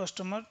add the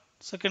customer,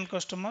 second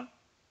customer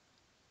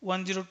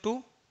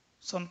 102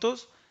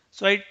 Santosh.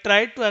 So I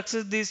tried to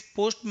access this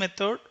post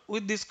method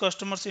with this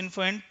customer's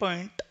info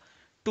endpoint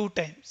 2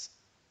 times,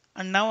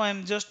 and now I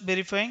am just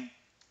verifying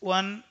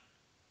one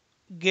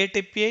get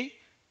API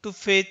to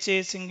fetch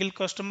a single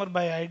customer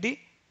by ID,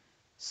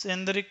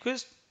 send the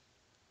request,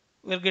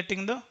 we are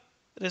getting the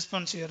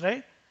response here,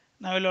 right?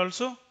 Now I will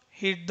also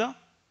hit the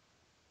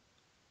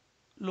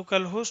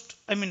localhost,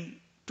 I mean,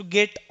 to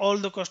get all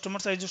the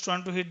customers, I just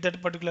want to hit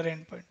that particular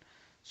endpoint.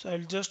 So I'll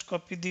just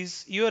copy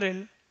this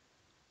URL,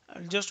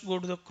 I'll just go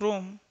to the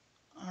Chrome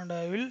and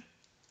I will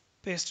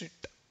paste it.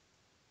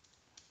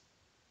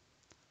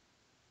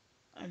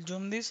 I'll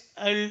zoom this.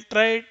 I'll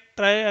try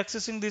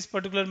accessing this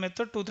particular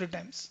method 2-3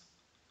 times.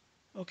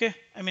 Okay,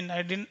 I mean,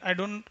 I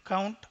don't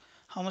count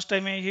how much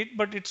time I hit,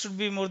 but it should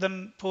be more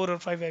than 4 or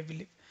 5, I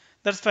believe.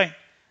 That's fine.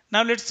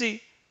 Now let's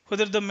see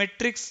whether the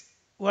metrics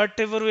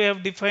whatever we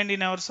have defined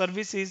in our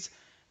service is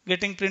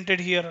getting printed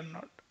here or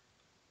not.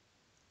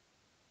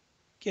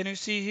 Can you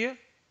see here?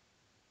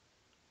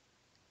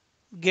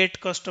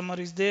 Get customer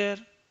is there,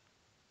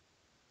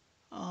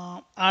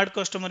 add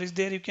customer is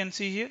there. You can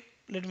see here.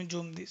 Let me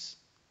zoom this.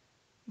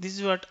 This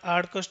is what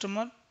add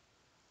customer,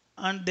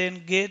 and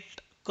then get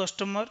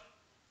customer,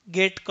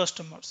 get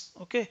customers.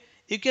 Okay,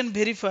 you can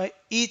verify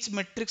each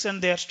metrics and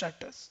their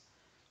status.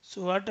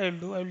 So what I will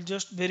do, I will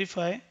just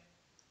verify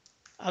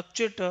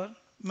actuator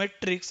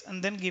metrics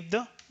and then give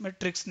the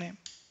metrics name.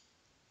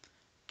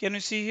 Can you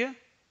see here?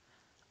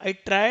 I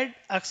tried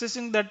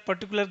accessing that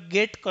particular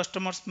get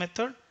customers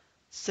method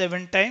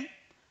 7 times,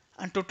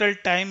 and total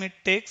time it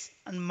takes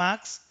and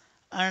max,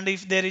 and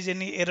if there is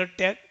any error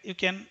tag you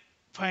can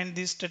find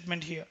this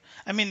statement here.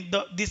 I mean,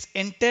 this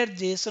entire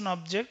JSON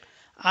object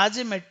as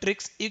a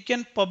matrix you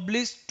can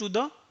publish to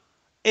the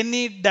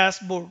any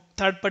dashboard,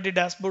 third-party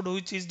dashboard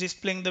which is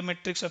displaying the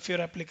metrics of your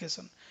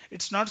application.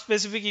 It's not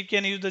specific. You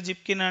can use the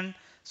Zipkin and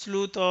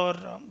Sleuth or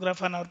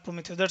Grafana or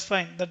Prometheus. That's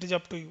fine. That is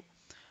up to you.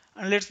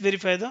 And let's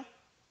verify the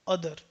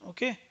other.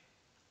 Okay.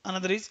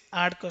 Another is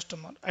add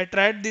customer. I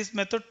tried this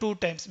method 2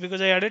 times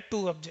because I added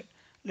 2 objects.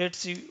 Let's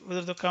see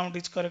whether the count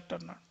is correct or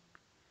not.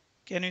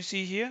 Can you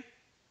see here?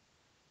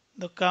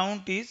 The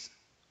count is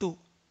 2.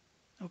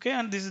 Okay,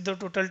 and this is the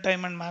total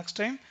time and max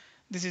time.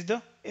 This is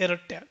the error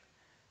tag.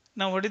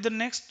 Now what is the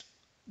next?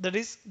 That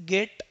is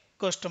get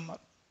customer.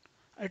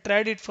 I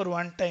tried it for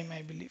 1 time,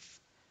 I believe.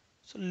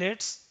 So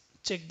let's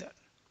check that.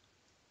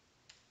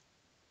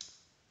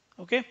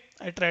 Okay,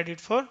 I tried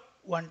it for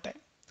 1 time.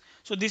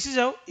 So this is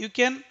how you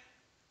can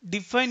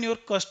define your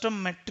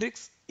custom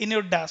metrics in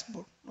your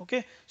dashboard.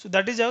 Okay, so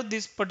that is how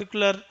this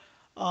particular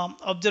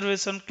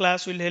observation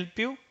class will help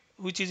you,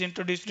 which is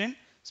introduced in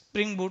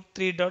Spring Boot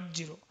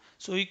 3.0.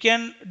 So you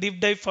can deep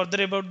dive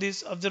further about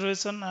this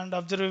observation and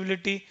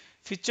observability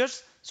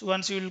features. So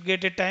once you will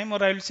get a time,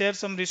 or I will share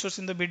some resource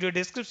in the video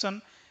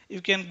description,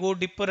 you can go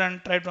deeper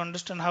and try to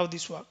understand how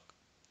this works.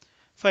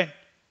 Fine.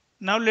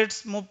 Now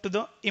let's move to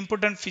the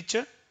important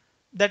feature,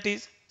 that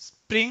is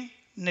Spring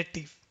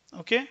Native.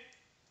 Okay.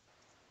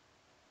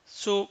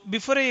 So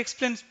before I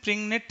explain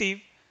Spring Native,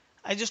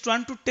 I just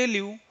want to tell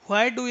you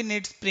why do we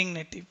need Spring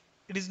Native.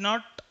 It is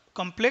not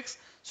complex.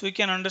 so you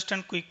can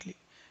understand quickly.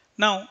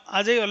 Now,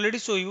 as I already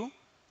show you,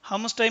 how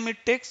much time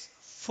it takes?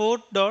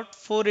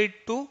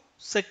 4.482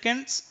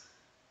 seconds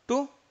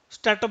to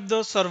start up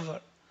the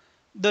server.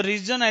 The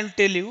reason I'll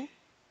tell you,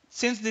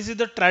 since this is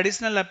the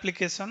traditional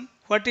application,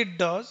 what it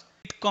does,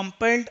 it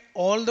compiled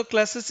all the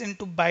classes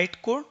into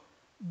bytecode,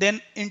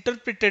 then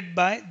interpreted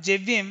by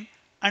JVM,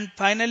 and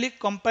finally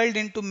compiled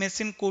into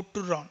machine code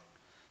to run.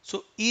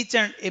 So each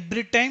and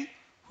every time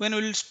when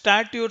we will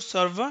start your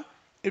server,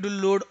 it will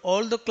load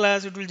all the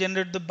class, it will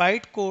generate the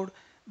bytecode,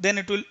 then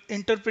it will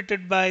interpret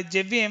it by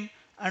JVM,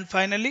 and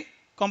finally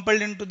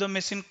compiled into the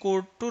machine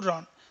code to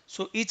run.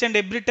 So each and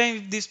every time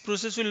if this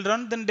process will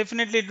run, then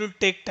definitely it will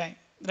take time,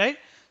 right?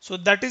 So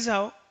that is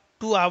how,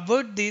 to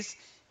avoid this,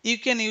 you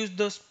can use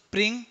the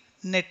Spring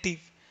Native,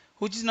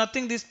 which is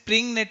nothing. This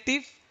Spring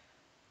Native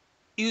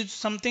use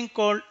something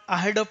called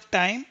ahead of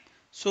time.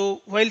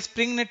 So while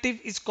Spring Native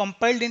is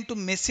compiled into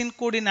machine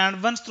code in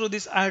advance through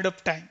this ahead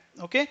of time,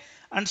 okay,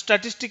 and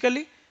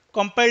statistically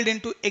compiled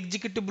into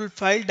executable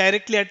file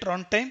directly at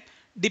runtime,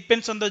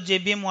 depends on the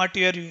JVM what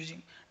you are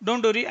using.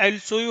 Don't worry, I will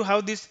show you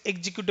how this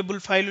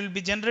executable file will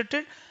be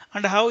generated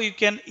and how you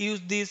can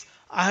use this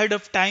ahead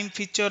of time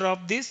feature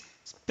of this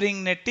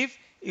Spring Native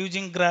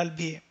using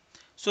GralVM.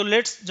 So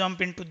let's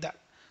jump into that.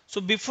 So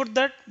before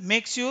that,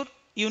 make sure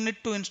you need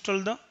to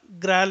install the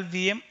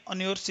GralVM on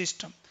your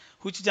system,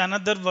 which is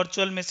another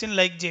virtual machine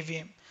like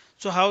JVM.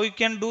 So how you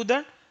can do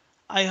that?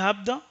 I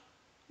have the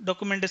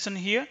documentation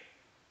here.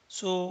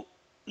 So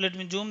let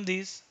me zoom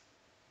this.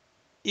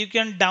 You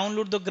can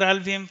download the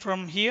GralVM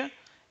from here.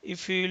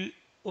 If you will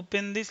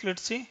open this,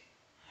 let's see.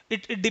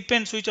 It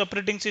depends which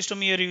operating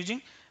system you are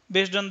using.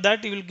 Based on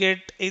that, you will get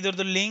either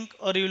the link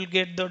or you will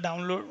get the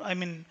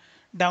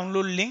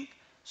download link.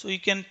 So you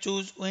can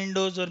choose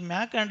Windows or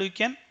Mac and you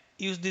can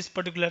use this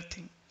particular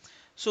thing.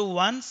 So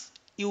once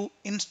you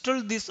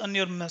install this on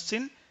your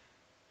machine,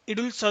 it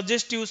will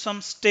suggest you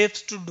some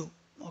steps to do.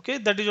 Okay,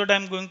 that is what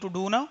I'm going to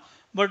do now.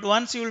 But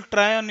once you will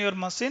try on your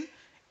machine,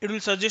 it will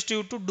suggest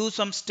you to do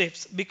some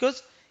steps,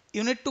 because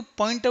you need to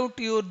point out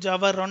your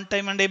Java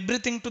runtime and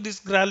everything to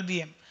this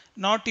GralVM,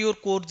 not your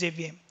core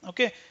JVM.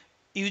 Okay,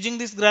 using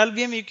this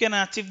GralVM you can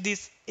achieve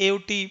this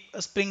AOT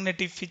Spring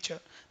Native feature.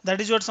 That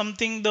is what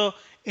something the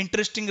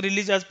interesting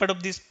release as part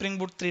of this Spring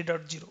Boot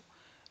 3.0.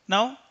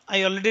 Now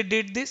I already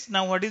did this.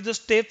 Now what is the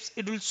steps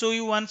it will show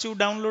you once you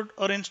download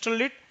or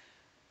install it?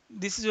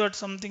 This is what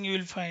something you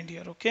will find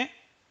here. Okay,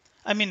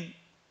 I mean,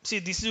 see,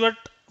 this is what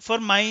for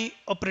my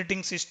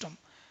operating system.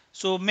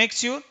 So make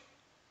sure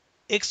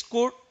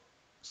Xcode,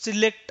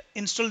 select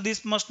install,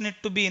 this must need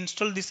to be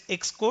installed, this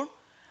Xcode.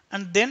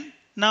 And then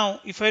now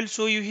if I'll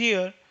show you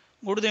here,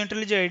 go to the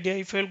IntelliJ IDEA.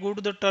 If I'll go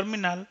to the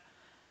terminal,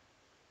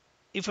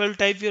 if I'll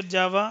type your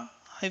Java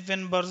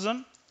hyphen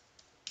version,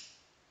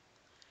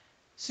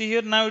 see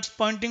here, now it's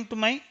pointing to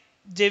my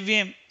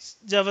JVM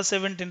Java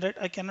 17, right?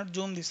 I cannot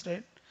zoom this,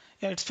 right?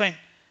 Yeah, it's fine.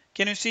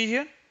 Can you see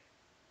here?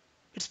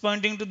 It's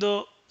pointing to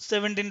the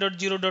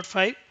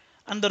 17.0.5,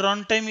 and the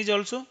runtime is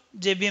also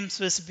JVM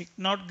specific,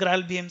 not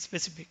GralVM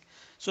specific.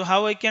 So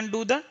how I can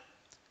do that?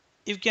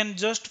 You can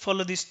just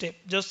follow this step.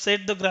 Just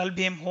set the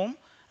GralVM home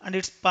and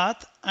its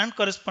path and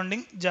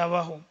corresponding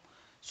Java home.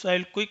 So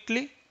I'll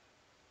quickly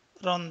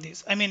run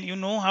this. I mean, you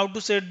know how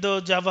to set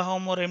the Java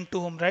home or M2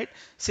 home, right?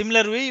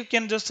 Similar way, you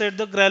can just set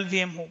the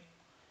GralVM home.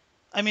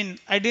 I mean,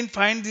 I didn't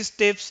find these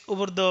steps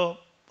over the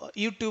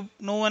YouTube.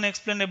 No one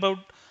explained about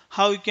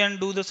how you can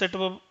do the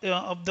setup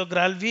of the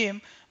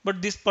GralVM,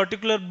 but this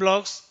particular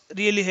blocks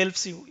really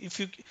helps you. If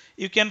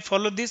you can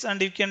follow this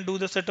and you can do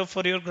the setup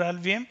for your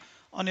GralVM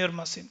on your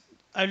machine.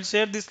 I will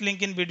share this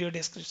link in video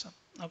description.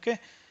 Okay.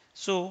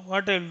 So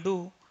what I will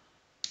do,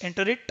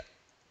 enter it.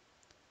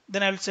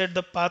 Then I will set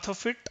the path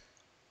of it.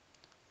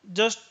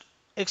 Just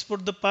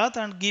export the path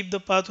and give the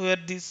path where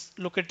this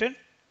located.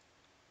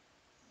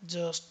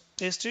 Just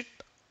paste it.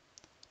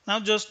 Now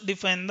just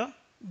define the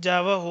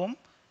Java home,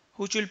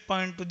 which will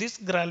point to this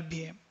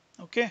GralVM.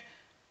 Okay,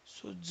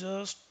 so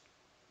just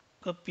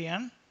copy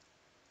and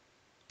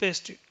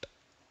paste it.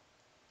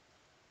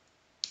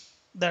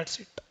 That's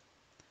it.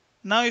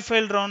 Now if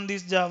I'll run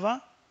this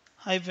Java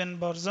hyphen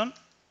version,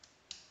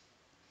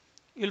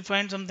 you'll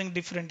find something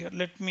different here.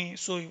 Let me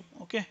show you.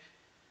 Okay,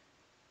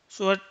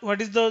 so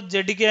what is the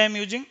JDK I'm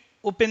using?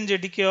 Open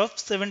JDK of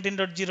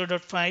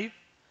 17.0.5.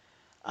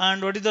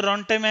 And what is the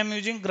runtime I'm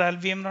using?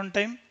 GralVM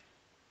runtime.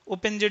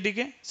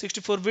 OpenJDK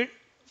 64-bit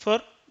for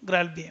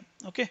GralVM.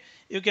 Okay,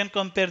 you can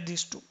compare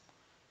these two,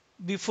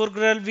 before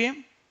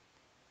GralVM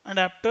and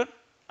after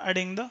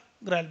adding the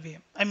GralVM.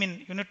 I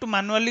mean, you need to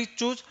manually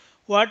choose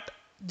what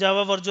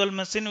Java virtual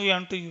machine you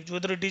want to use,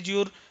 whether it is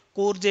your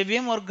core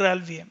JVM or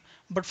GralVM.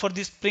 But for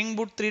the Spring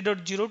Boot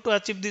 3.0 to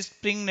achieve this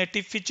Spring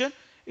Native feature,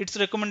 it's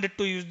recommended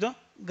to use the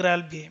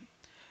GralVM.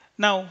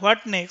 Now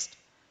what next?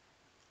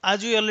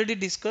 As we already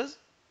discussed,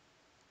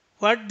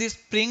 what this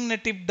Spring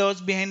Native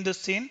does behind the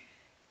scene,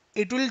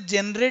 it will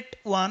generate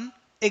one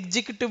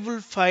executable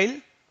file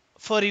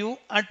for you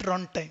at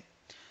runtime.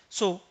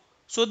 So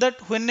that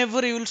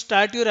whenever you will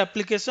start your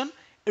application,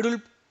 it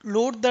will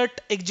load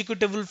that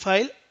executable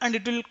file and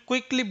it will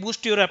quickly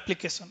boost your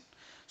application.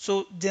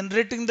 So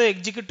generating the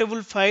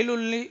executable file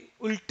only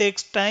will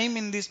takes time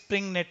in the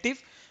Spring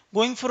Native.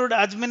 Going forward,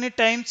 as many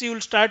times you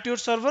will start your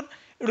server,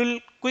 it will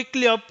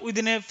quickly up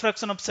within a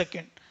fraction of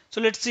second.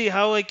 So let's see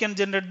how I can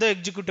generate the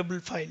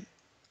executable file.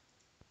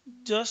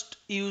 Just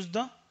use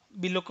the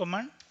below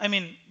command. I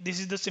mean, this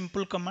is the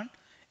simple command,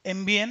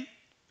 mbn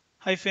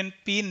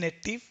 -p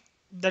native.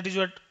 That is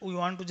what we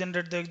want to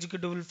generate the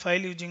executable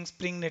file using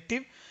Spring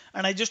Native.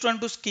 And I just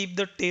want to skip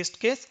the test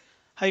case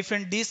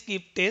 -d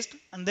skip test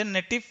and then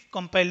native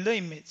compile the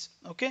image.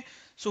 Okay.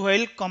 So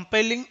while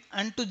compiling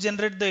and to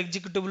generate the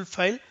executable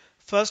file,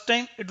 first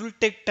time it will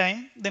take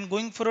time. Then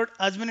going forward,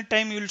 as many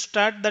time you will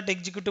start that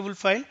executable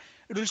file,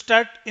 it will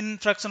start in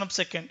fraction of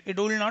second. It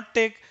will not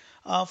take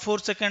 4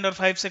 second or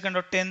 5 second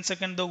or 10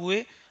 second the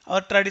way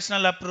our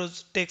traditional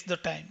approach takes the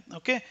time.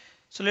 Okay.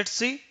 So let's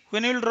see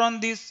when you will run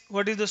this,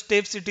 what is the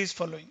steps it is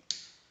following.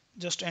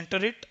 Just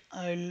enter it.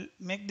 I'll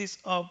make this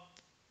up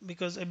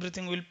because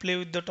everything will play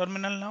with the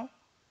terminal now.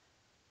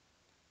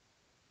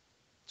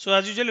 So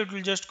as usual, it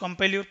will just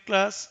compile your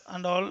class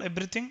and all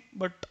everything,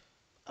 but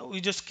we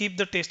just keep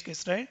the test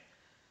case, right?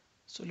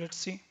 So let's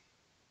see.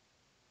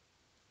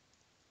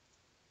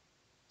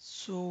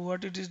 So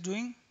what it is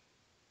doing,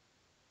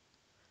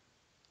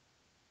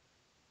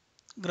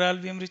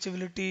 GralVM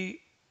reachability,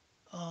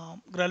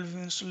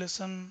 GralVM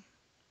installation.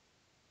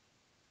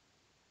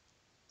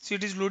 See,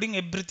 it is loading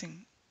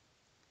everything.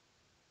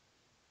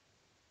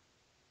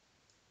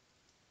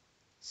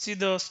 See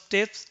the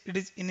steps, it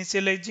is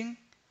initializing.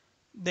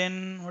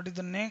 Then what is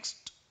the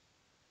next?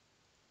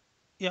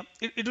 Yeah,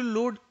 it will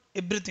load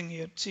everything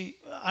here. See,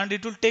 and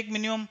it will take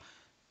minimum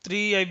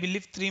I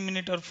believe 3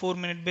 minutes or 4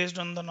 minutes based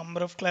on the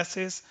number of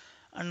classes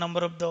and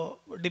number of the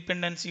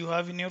dependencies you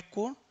have in your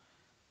code.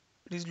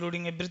 It is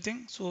loading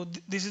everything. So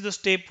this is the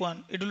step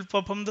one. It will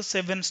perform the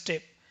 7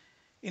 step.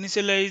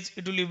 Initialize,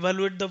 it will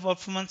evaluate the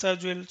performance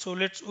as well. So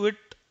let's wait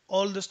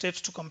all the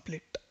steps to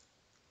complete.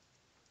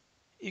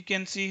 You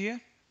can see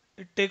here,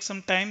 it takes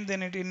some time,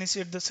 then it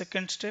initiate the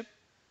second step,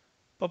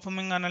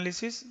 performing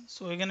analysis.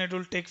 So again, it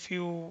will take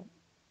few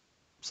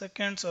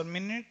seconds or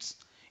minutes.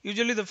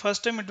 Usually the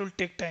first time it will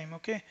take time.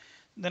 Okay,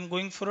 then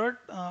going forward,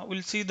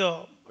 we'll see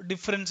the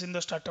difference in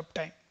the startup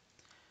time.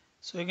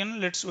 So again,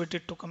 let's wait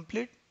it to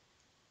complete.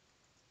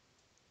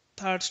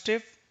 Third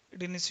step,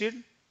 it initiate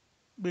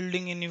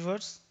building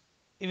universe.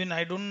 Even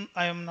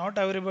I am not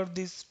aware about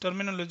this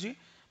terminology,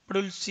 but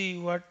we'll see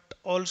what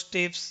all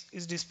steps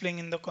is displaying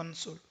in the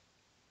console.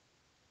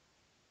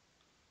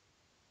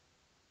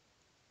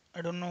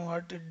 I don't know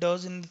what it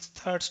does in this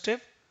third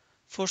step.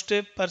 Fourth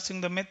step, parsing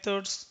the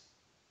methods.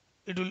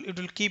 It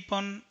will keep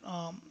on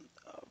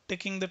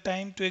taking the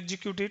time to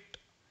execute it.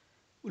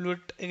 We'll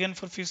wait again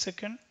for few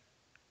seconds.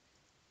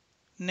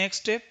 Next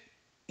step,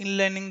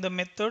 inlining the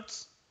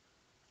methods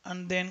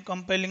and then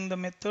compiling the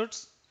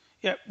methods.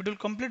 Yeah, it will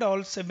complete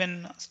all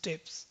 7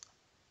 steps.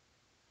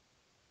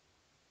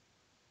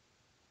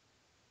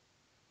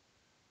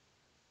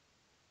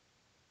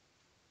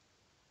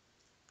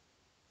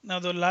 Now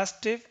the last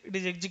step, it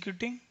is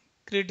executing,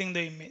 creating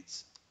the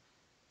image.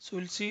 So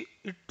we'll see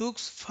it took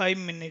 5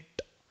 minutes.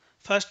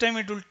 First time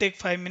it will take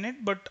 5 minutes,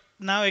 but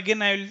now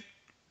again I will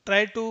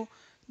try to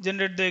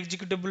generate the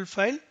executable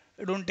file.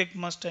 It won't take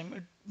much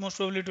time. Most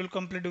probably it will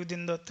complete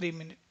within the 3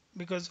 minutes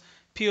because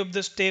few of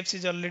the steps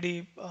is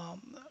already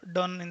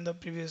done in the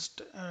previous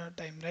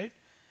time, right?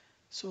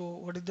 So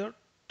what is the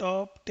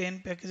top 10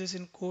 packages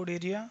in code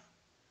area?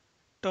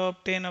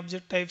 Top 10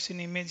 object types in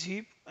image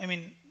heap. I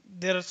mean,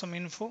 there are some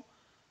info.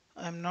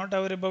 I'm not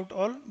aware about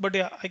all, but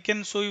yeah, I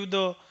can show you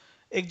the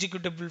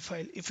executable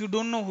file. If you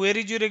don't know where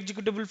is your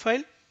executable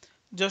file,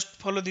 just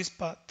follow this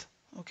path.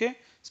 Okay,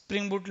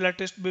 Spring Boot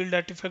latest build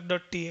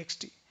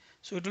artifact.txt.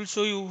 So it will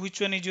show you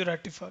which one is your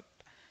artifact.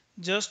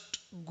 Just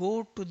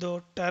go to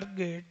the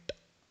target.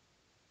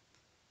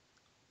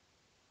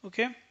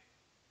 Okay,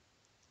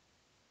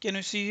 can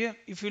you see here?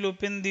 If you will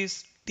open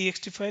this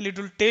txt file, it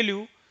will tell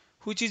you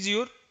which is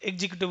your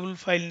executable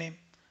file name.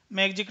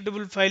 My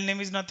executable file name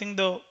is nothing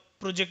the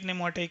project name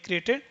what I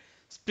created,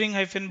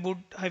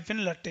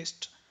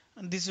 spring-boot-latest,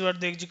 and this is what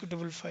the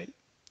executable file.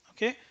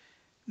 Okay,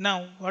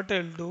 now what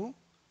I'll do,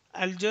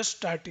 I'll just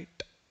start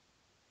it.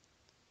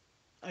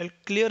 I'll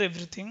clear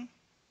everything.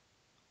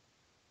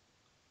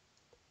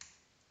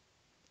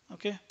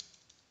 Okay,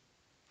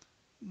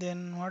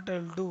 then what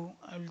I'll do,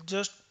 I'll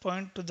just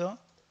point to the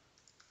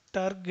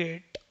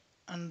target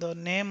and the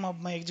name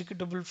of my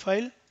executable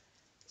file,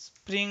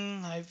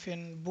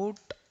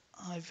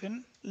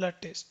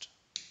 spring-boot-latest.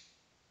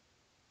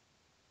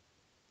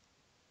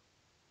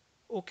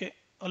 Okay,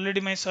 already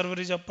my server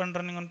is up and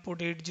running on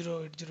port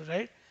 8080,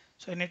 right?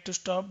 So I need to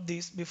stop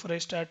this before I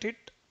start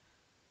it.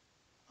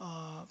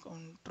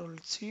 Control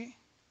C.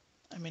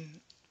 I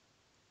mean,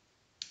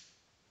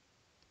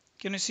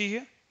 can you see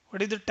here?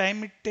 What is the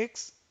time it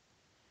takes?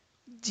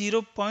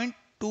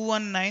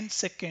 0.219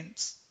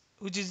 seconds,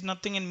 which is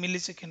nothing in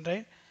millisecond,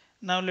 right?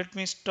 Now let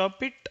me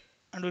stop it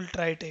and we'll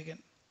try it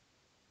again.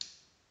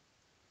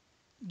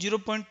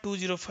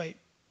 0.205.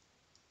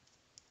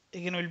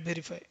 again we'll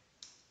verify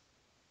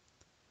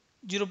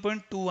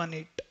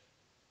 0.218.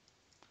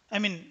 I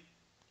mean,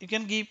 you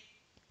can give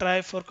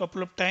try for a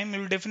couple of time.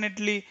 You will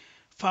definitely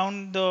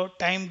found the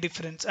time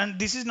difference, and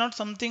this is not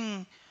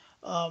something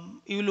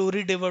you will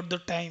worried about the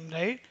time,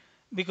 right?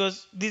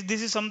 Because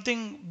this is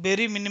something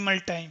very minimal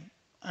time,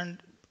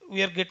 and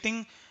we are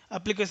getting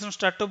application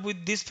startup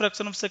with this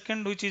fraction of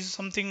second, which is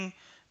something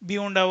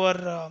beyond our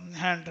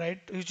hand, right?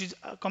 Which is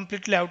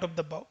completely out of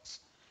the box.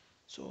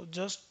 So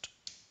just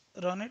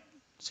run it.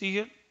 See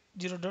here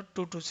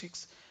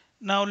 0.226.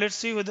 Now let's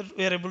see whether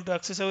we are able to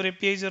access our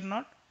APIs or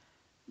not.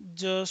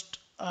 Just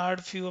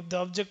add few of the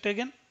object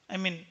again. I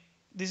mean,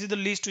 this is the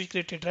list we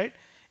created, right?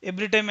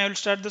 Every time I will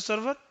start the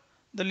server,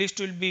 the list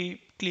will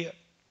be clear.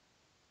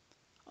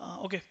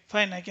 Okay,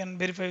 fine. I can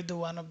verify with the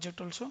one object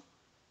also.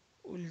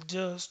 We'll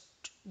just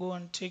go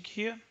and check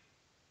here.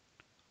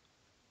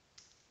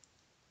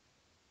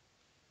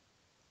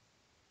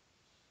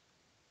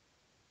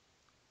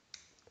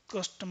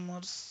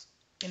 Customers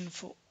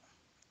info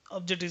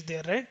object is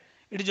there, right?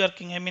 It is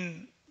working. I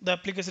mean, the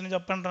application is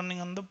up and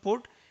running on the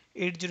port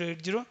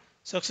 8080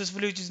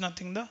 successfully, which is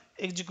nothing the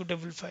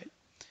executable file.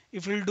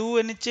 If you will do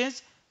any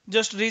change,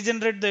 just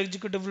regenerate the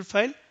executable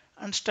file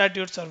and start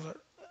your server.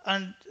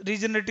 And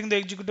regenerating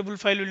the executable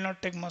file will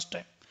not take much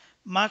time.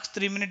 Max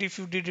 3 minutes if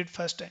you did it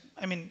first time.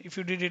 I mean, if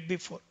you did it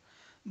before.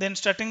 Then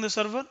starting the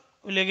server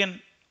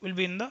will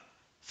be in the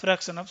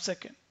fraction of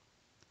second.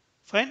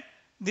 Fine.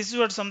 This is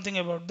what something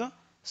about the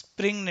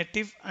Spring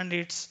Native and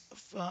its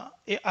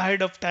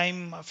ahead of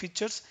time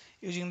features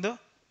using the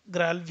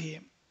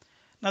GralVM.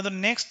 Now the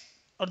next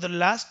or the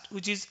last,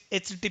 which is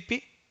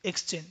HTTP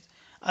exchange.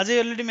 As I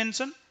already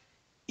mentioned,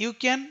 you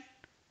can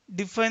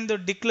define the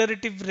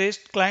declarative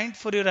REST client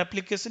for your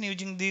application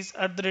using this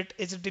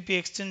 @HTTP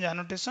exchange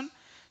annotation.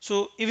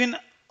 So even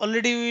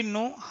already we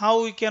know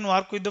how we can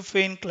work with the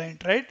FAIN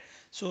client, right?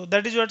 So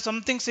that is what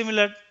something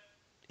similar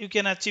you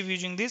can achieve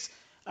using this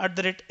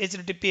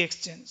 @HTTP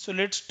exchange. So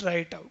let's try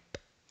it out.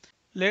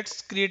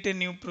 Let's create a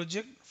new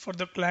project for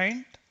the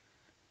client.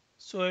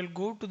 So I'll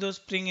go to the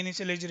Spring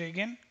Initializer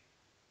again.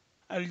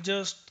 I'll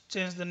just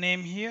change the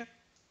name here.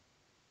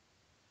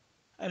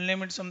 I'll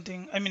name it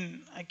something. I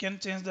mean, I can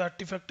change the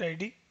artifact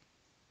ID.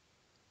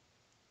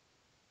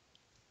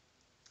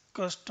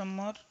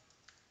 Customer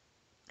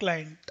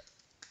client.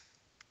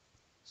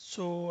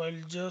 So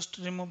I'll just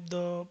remove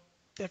the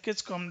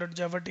package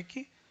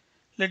com.JavaTechie.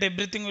 Let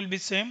everything will be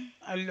same.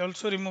 I'll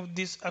also remove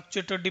this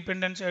actuator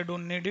dependency. I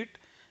don't need it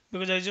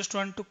because I just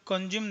want to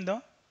consume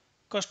the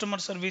customer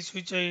service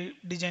which I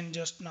designed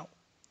just now.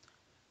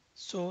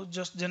 So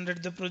just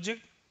generate the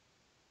project.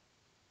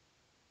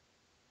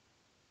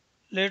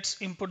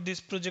 Let's import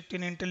this project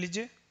in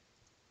IntelliJ.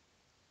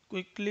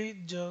 Quickly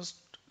just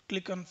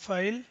click on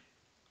file,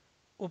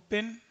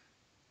 open,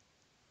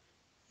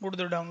 go to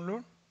the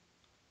download,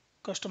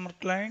 customer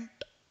client,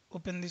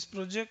 open this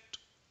project.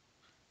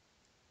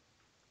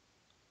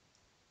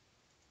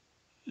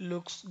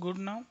 Looks good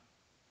now.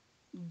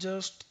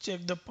 Just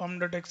check the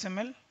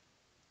pom.xml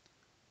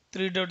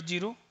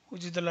 3.0,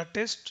 which is the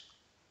latest,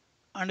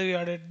 and we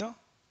added the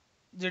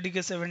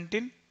JDK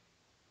 17,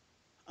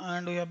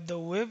 and we have the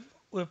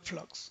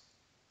webflux.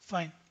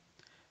 Fine.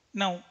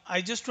 Now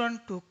I just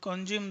want to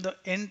consume the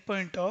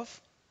endpoint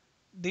of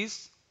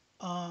this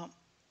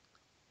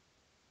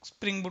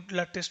Spring Boot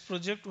latest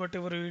project,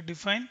 whatever we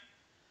define.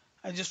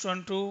 I just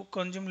want to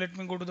consume. Let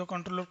me go to the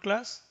controller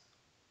class.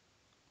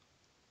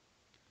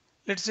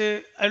 Let's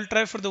say I'll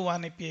try for the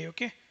one API.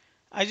 Okay,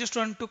 I just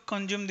want to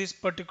consume this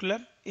particular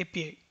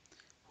API.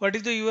 What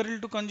is the URL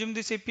to consume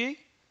this API?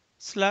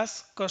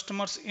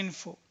 /customers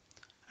info.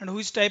 And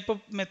which type of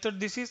method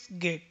this is?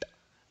 Get.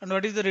 And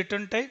what is the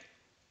return type?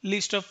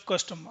 List of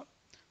customer.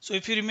 So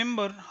if you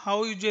remember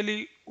how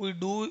usually we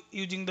do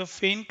using the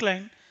FAIN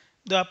client,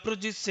 the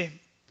approach is same.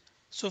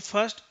 So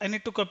first I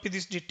need to copy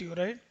this DTO,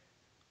 right?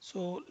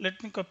 So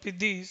let me copy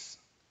this.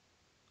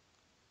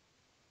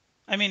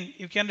 I mean,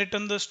 you can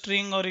return the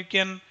string or you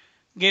can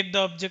get the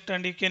object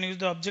and you can use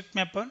the object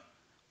mapper.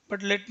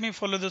 But let me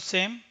follow the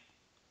same.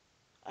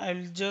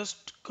 I'll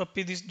just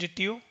copy this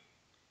DTO.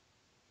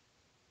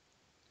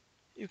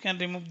 You can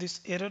remove this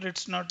error,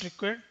 it's not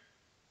required.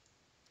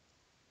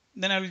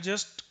 Then I will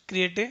just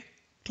create a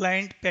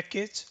client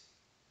package.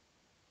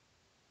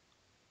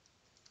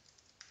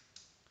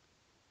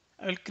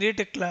 I will create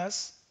a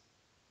class.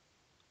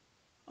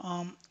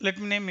 Let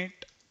me name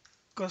it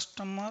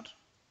customer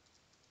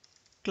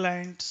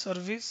client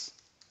service.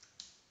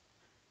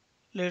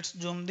 Let's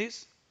zoom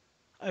this.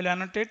 I will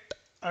annotate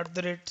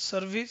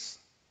 @service.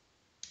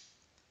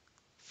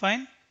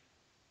 Fine.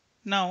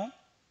 Now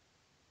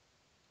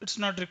it's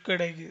not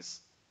required, I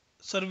guess.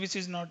 Service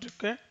is not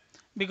required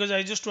because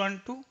I just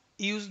want to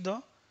use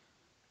the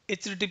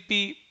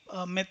HTTP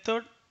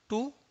method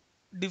to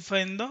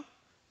define the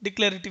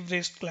declarative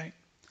REST client.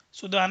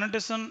 So the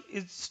annotation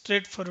is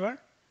straightforward.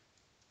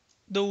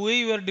 The way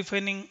you are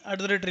defining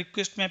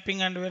 @request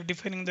mapping and we are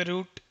defining the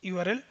root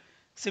URL.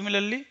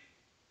 Similarly,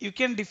 you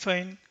can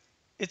define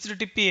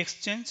HTTP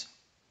exchange.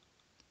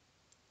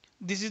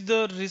 This is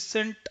the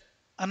recent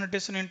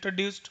annotation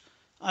introduced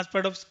as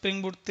part of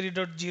Spring Boot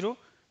 3.0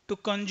 to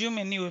consume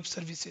any web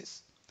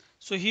services.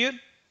 So here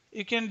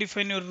you can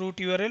define your root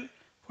URL.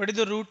 What is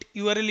the root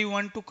URL you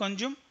want to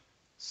consume?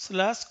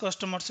 Slash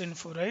customers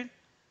info, right?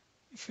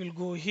 If you'll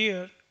go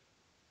here,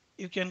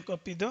 you can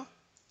copy the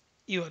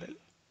URL.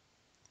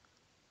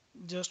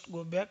 Just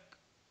go back.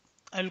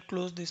 I'll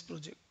close this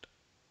project.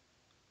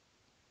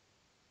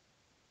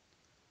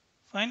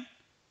 Fine.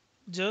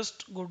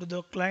 Just go to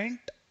the client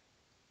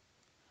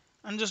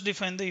and just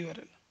define the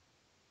URL.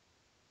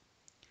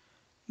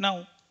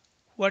 Now,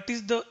 what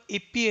is the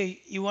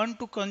API you want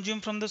to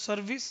consume from the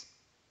service?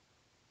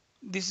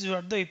 This is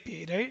what the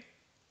API, right?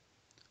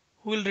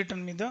 Who will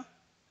return me the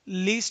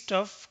list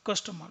of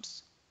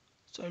customers.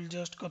 So I'll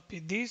just copy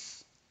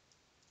this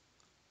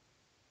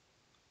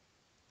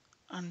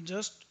and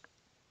just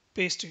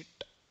paste it.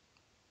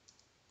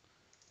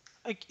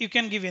 You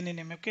can give any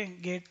name, okay?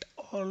 Get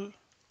all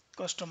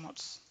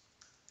customers.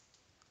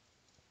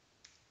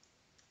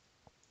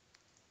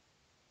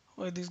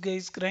 Why this guy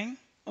is crying?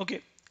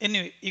 Okay.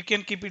 Anyway, you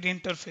can keep it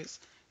interface.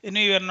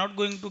 Anyway, you are not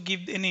going to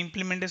give any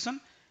implementation.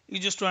 You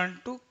just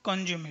want to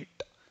consume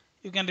it.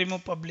 You can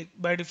remove public.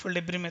 By default,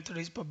 every method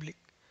is public.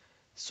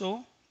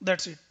 So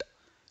that's it.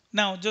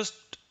 Now just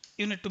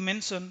you need to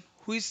mention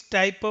which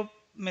type of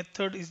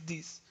method is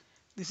this.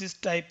 This is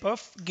type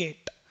of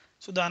get.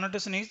 So the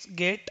annotation is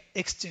get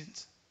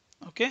exchange.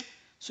 Okay.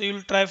 So you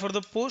will try for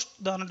the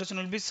post. The annotation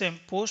will be same,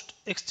 post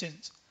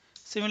exchange.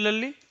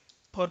 Similarly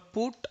for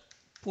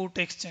put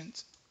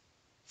exchange.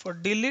 For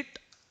delete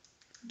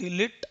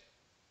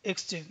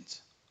exchange.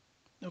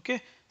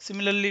 Okay.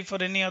 Similarly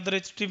for any other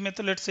HTTP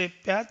method, let's say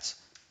patch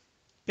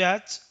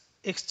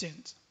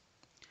exchange.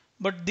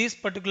 But this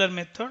particular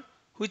method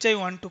which I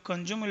want to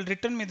consume will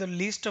return me the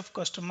list of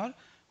customer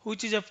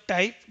which is of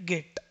type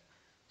get.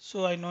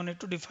 So I no need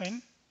to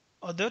define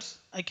others.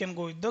 I can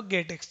go with the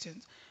get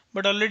exchange.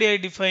 But already I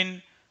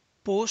define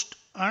post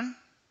and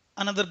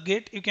another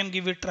get. You can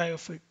give a try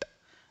of it.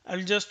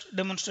 I'll just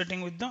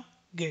demonstrating with the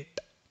get.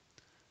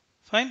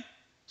 Fine.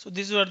 So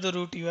this is what the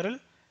root URL.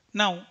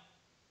 Now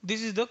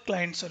this is the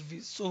client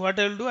service. So what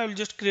I will do, I will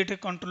just create a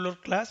controller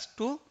class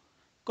to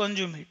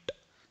consume it.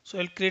 So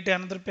I'll create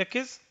another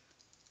package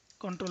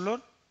controller.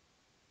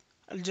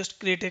 I'll just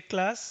create a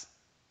class.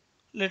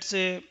 Let's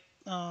say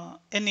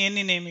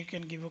any name you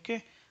can give.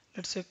 Okay.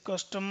 Let's say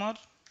customer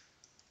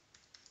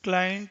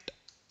client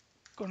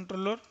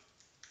controller.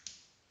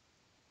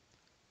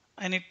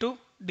 I need to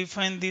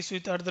define this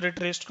with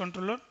 @REST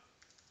controller.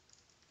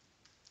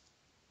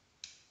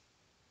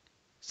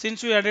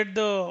 Since we added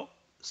the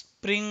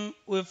Spring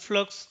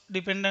Webflux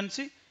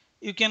dependency,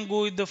 you can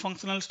go with the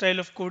functional style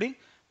of coding.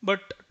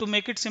 But to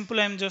make it simple,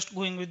 I am just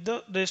going with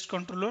the REST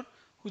controller,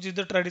 which is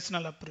the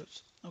traditional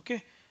approach.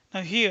 Okay.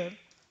 Now here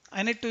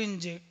I need to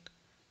inject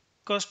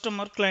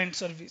customer client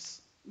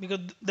service because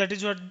that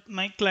is what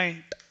my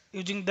client.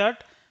 Using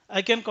that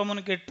I can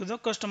communicate to the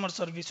customer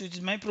service, which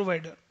is my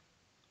provider.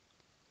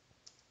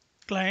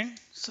 Client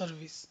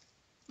service.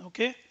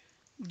 Okay.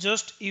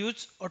 Just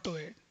use auto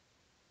add.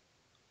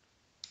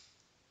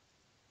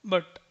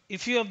 But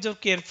if you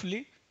observe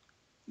carefully,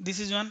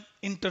 this is one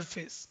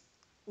interface.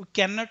 We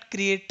cannot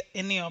create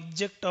any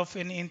object of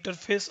any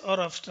interface or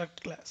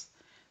abstract class.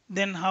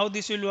 Then how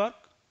this will work?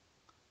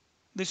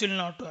 This will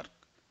not work.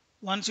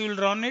 Once you will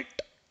run it,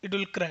 it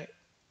will cry.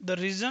 The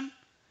reason,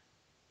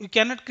 you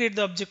cannot create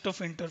the object of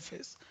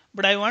interface.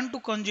 But I want to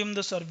consume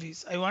the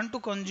service. I want to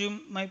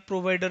consume my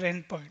provider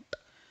endpoint.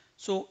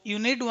 So you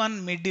need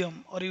one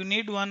medium or you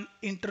need one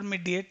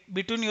intermediate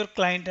between your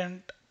client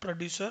and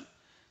producer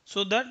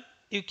so that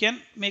you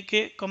can make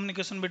a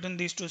communication between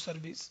these two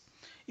services.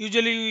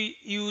 Usually we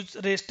use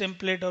REST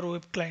template or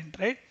web client,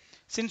 right?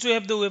 Since we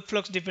have the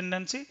Webflux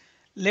dependency,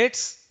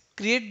 let's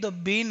create the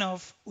bean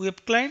of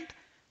web client.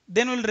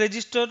 Then we'll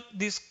register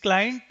this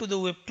client to the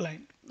web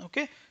client.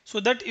 Okay, so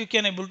that you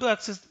can able to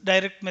access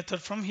direct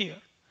method from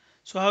here.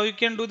 So how you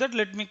can do that?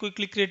 Let me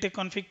quickly create a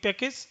config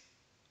package.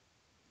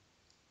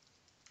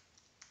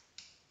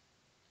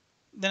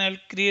 Then I'll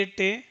create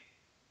a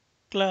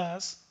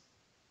class,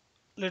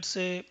 let's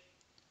say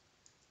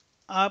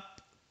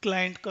app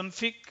client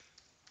config.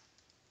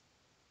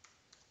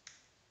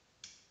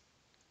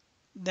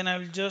 Then I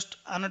will just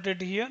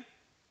annotate here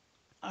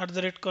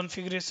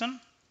 @configuration.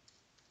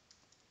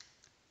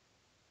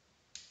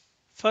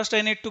 First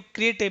I need to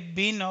create a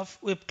bean of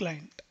web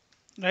client,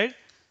 right?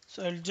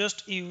 So I'll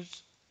just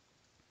use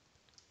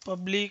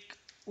public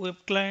web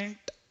client.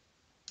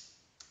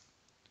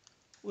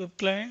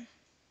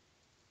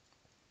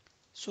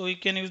 So you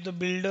can use the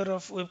builder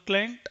of web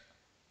client.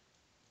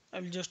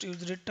 I'll just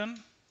use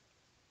return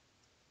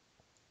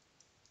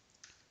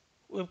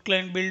web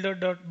client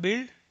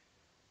builder.build,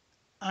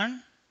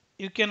 and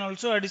you can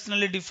also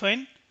additionally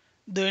define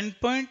the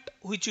endpoint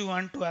which you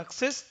want to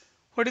access.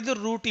 What is the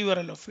root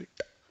URL of it?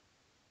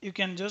 You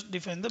can just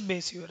define the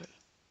base URL,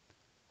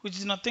 which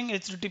is nothing,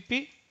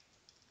 HTTP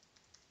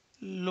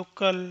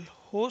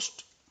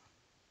localhost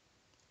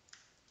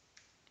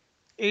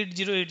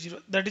 8080.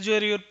 That is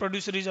where your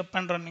producer is up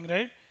and running,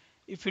 right?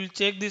 if you'll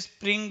check this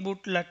Spring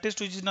Boot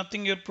latest, which is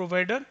nothing your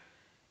provider,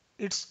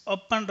 it's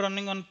up and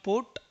running on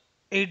port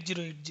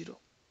 8080.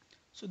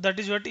 So that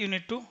is what you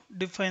need to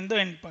define the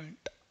endpoint.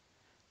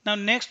 Now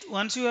next,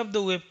 once you have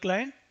the web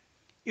client,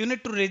 you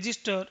need to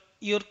register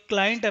your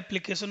client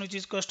application, which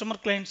is customer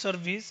client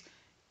service,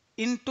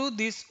 into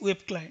this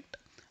web client.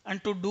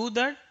 And to do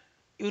that,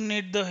 you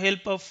need the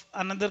help of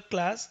another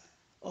class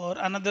or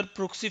another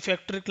proxy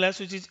factory class,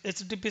 which is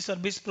HTTP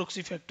service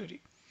proxy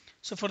factory.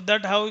 So for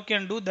that, how you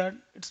can do that?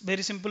 It's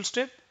very simple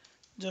step.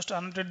 Just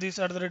annotate this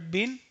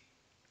 @bin.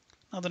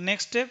 Now the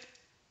next step,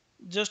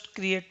 just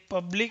create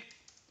public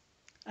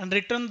and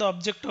return the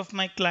object of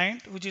my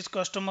client, which is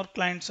customer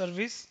client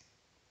service.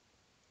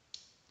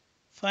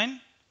 Fine.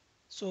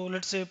 So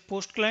let's say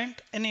post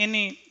client,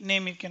 any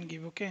name you can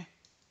give. Okay.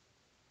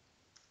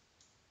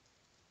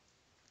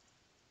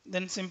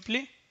 Then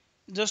simply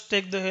just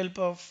take the help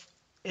of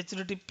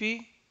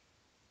HTTP,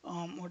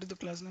 what is the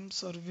class name,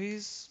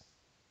 service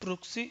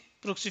proxy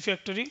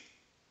factory,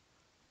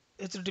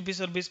 HTTP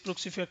service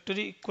proxy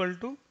factory equal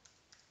to,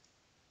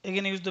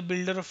 again use the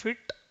builder of it,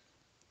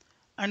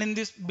 and in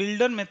this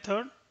builder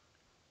method,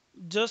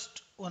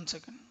 just one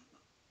second,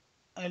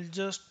 I'll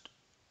just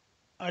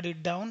add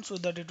it down so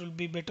that it will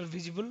be better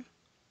visible.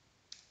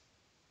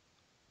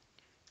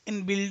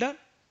 In builder,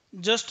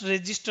 just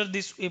register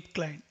this web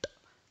client.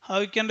 How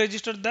you can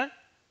register that?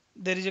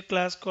 There is a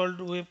class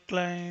called web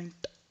client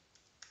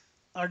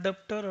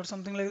adapter or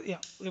something like, yeah,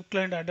 web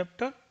client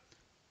adapter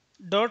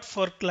dot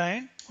for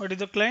client. What is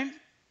the client?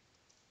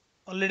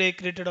 Already I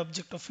created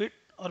object of it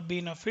or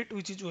bean of it,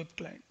 which is web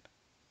client.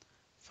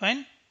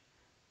 Fine.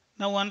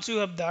 Now once you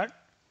have that,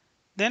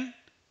 then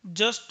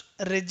just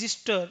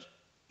register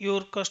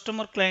your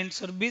customer client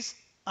service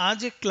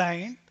as a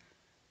client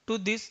to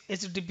this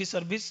HTTP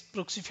service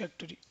proxy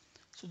factory.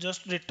 So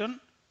just return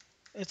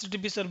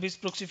HTTP service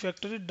proxy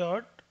factory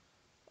dot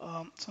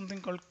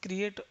something called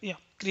create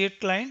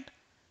client,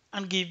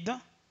 and give the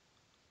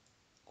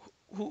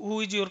who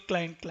is your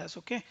client class.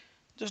 Okay,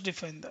 just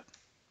define that.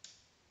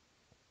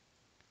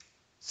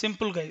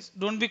 Simple guys,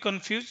 don't be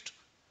confused.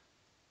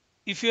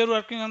 If you are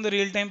working on the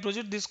real-time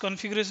project, this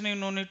configuration you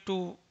no need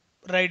to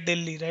write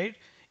daily, right?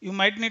 You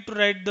might need to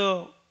write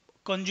the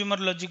consumer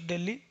logic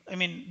daily, I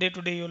mean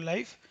day-to-day your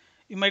life.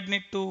 You might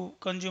need to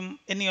consume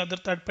any other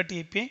third-party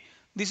API.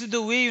 This is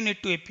the way you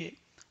need to API,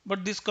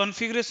 but this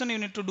configuration you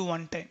need to do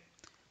one time.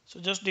 So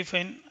just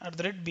define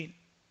 @bin.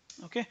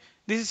 Okay,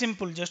 this is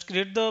simple. Just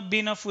create the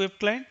bin of web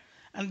client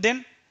and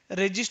then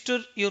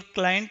register your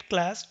client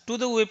class to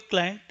the web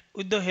client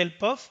with the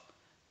help of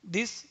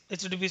this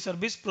HTTP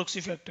service proxy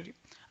factory,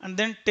 and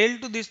then tell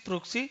to this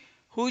proxy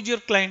who is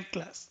your client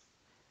class.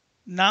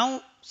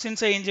 Now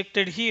since I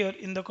injected here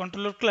in the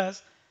controller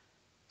class,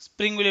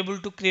 Spring will able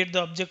to create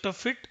the object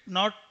of it.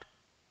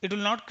 It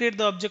will not create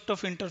the object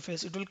of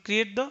interface. It will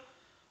create the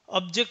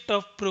object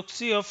of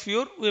proxy of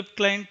your web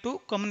client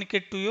to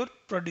communicate to your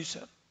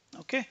producer.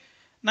 Okay.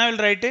 Now I'll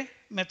write a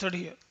method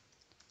here.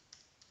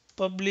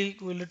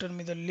 Public will return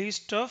me the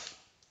list of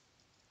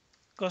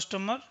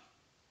customer.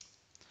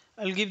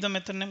 I'll give the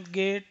method name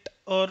get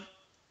or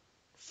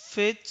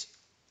fetch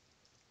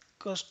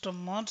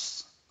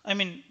customers. I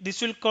mean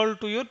this will call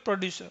to your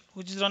producer,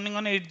 which is running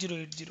on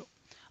 8080,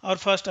 our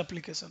first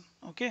application.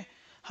 Okay.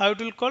 How it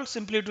will call?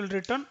 Simply it will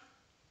return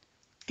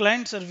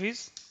client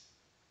service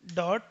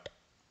dot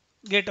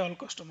get all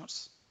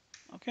customers.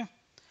 Okay.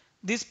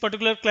 This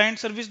particular client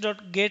service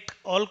dot get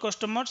all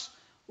customers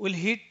will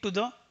hit to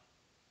the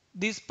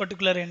this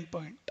particular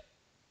endpoint,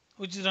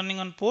 which is running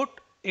on port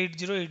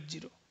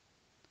 8080.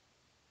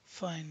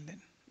 Fine.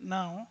 Then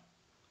now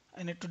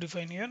I need to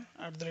define here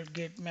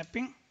 @get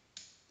mapping.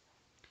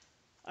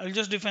 I'll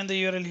just define the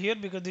URL here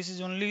because this is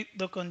only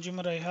the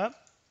consumer I have.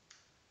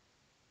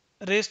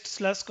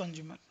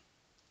 REST/consumer,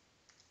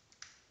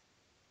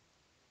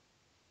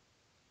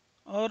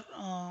 or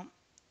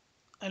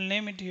I'll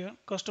name it here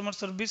customer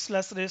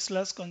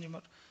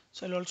service/REST/consumer.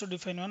 So I'll also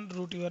define one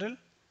root URL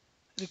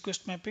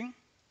request mapping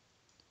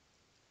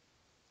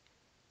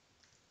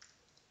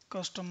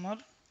customer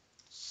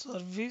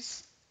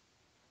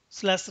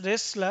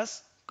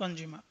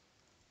service/REST/consumer.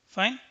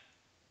 Fine.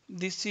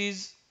 This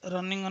is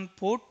running on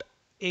port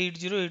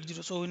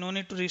 8080, so we no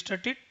need to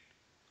restart it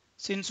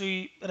since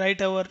we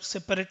write our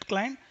separate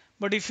client.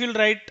 But if you'll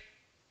write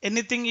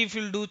anything, if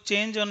you'll do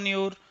change on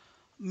your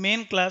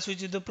main class,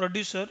 which is the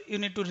producer, you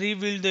need to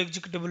rebuild the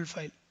executable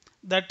file.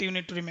 That you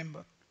need to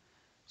remember.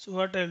 So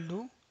what I'll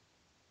do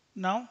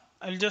now,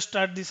 I'll just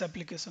start this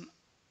application.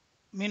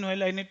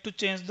 Meanwhile, I need to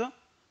change the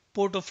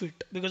port of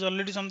it because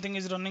already something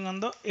is running on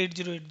the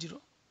 8080.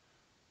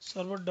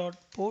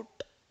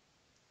 Server.port,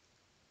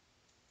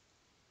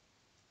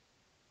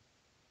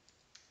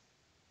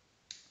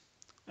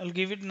 I'll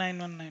give it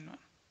 9191.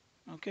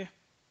 Okay,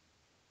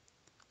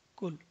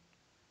 cool.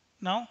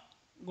 Now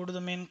go to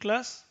the main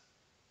class.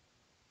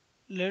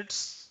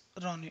 Let's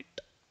run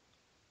it.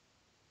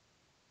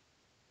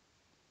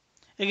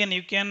 Again,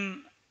 you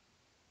can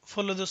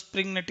follow the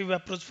Spring native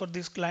approach for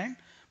this client,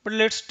 but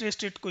let's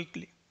test it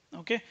quickly.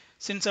 Okay,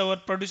 since our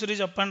producer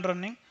is up and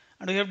running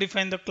and we have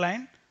defined the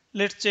client.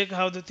 Let's check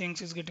how the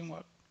things is getting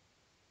work.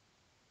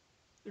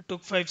 It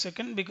took 5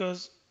 seconds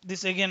because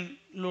this again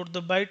load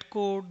the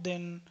bytecode,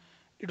 then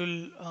it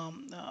will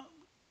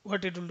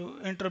what it will do,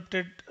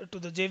 interrupted to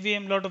the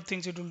JVM, lot of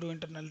things it will do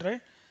internal,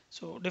 right?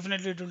 So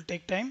definitely it will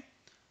take time.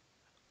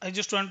 I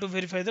just want to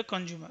verify the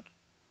consumer.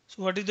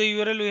 So what is the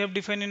URL we have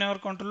defined in our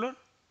controller?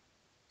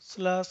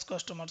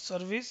 /customer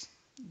service.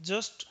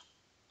 Just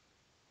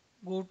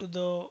go to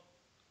the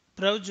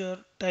browser,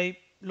 type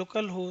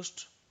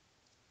localhost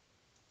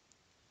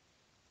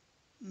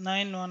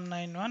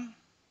 9191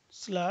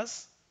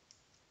 slash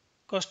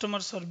customer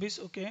service.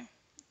 Okay,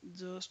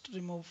 just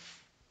remove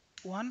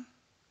one,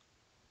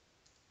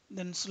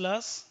 then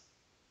slash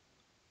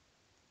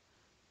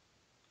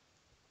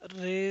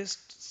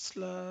rest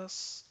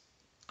slash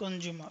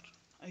consumer,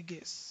 I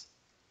guess.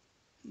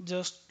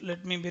 Just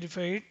let me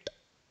verify it.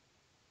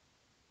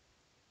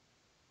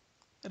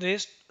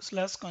 Rest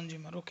slash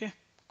consumer. Okay,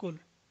 cool.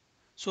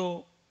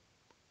 So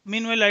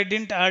meanwhile I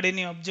didn't add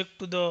any object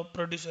to the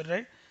producer,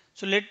 right?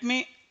 So let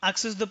me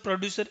access the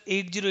producer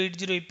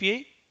 8080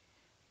 API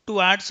to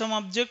add some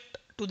object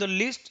to the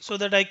list so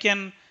that I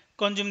can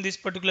consume this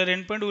particular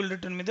endpoint will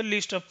return me the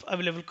list of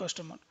available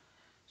customer.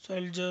 So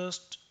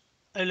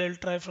I'll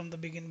try from the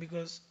beginning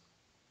because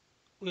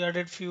we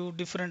added few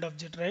different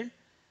object, right?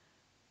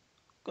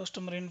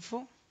 Customer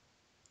info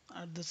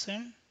at the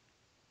send,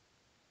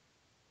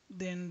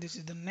 then this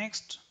is the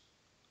next.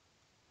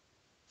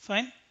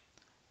 Fine.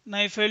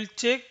 Now if I'll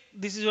check,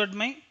 this is what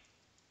my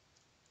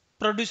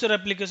producer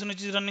application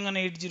which is running on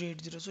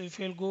 8080. So if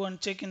I'll go and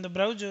check in the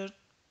browser,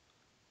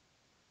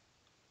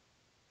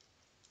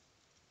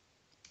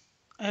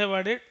 I have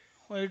added,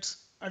 why it's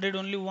added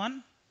only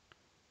one.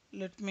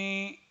 Let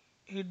me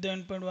hit the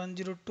endpoint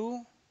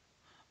 102.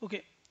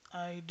 Okay,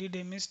 I did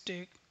a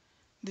mistake.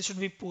 This should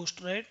be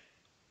post, right?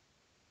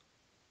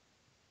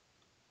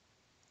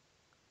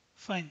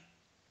 Fine.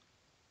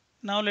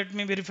 Now let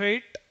me verify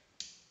it.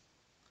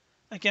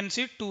 I can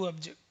see two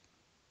objects.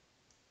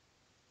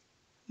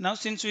 Now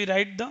since we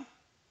write the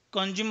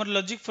consumer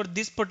logic for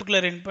this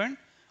particular endpoint,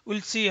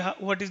 we'll see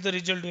what is the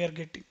result we are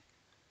getting.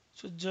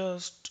 So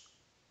just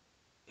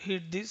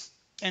hit this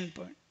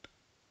endpoint.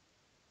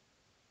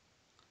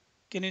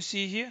 Can you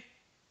see here?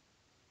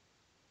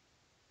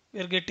 We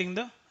are getting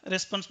the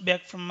response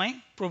back from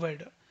my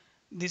provider.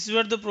 This is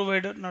what the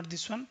provider, not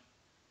this one.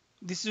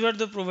 This is what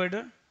the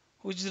provider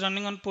which is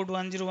running on port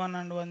 101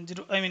 and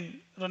 10, I mean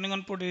running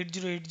on port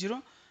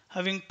 8080,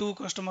 having two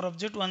customer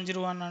object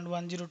 101 and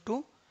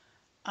 102,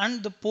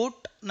 and the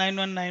port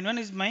 9191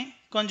 is my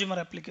consumer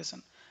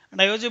application,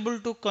 and I was able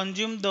to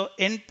consume the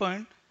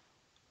endpoint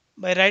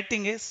by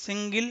writing a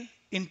single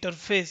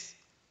interface.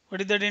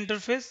 What is that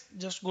interface?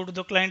 Just go to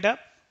the client app,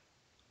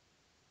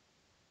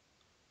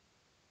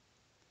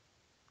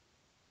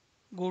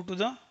 go to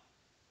the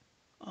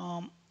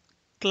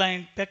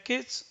client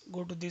package,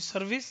 go to the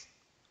service,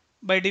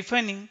 by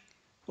defining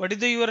what is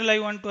the URL I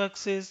want to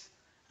access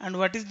and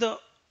what is the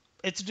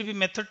HTTP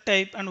method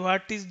type and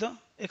what is the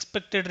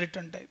expected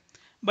return type.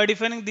 By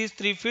defining these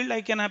three fields,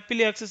 I can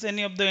happily access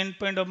any of the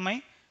endpoint of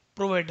my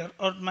provider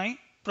or my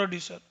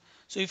producer.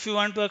 So if you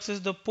want to access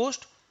the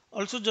post,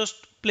 also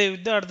just play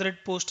with the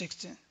 @post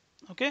exchange.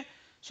 Okay,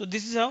 so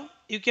this is how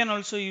you can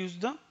also use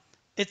the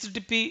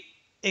HTTP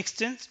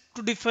exchange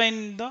to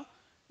define the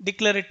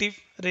declarative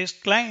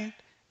REST client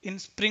in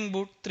Spring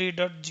Boot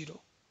 3.0.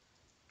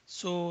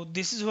 So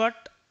this is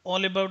what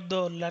all about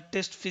the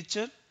latest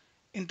feature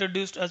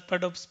introduced as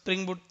part of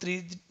Spring Boot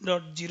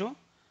 3.0,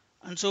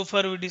 and so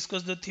far we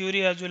discussed the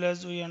theory as well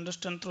as we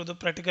understand through the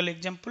practical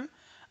example.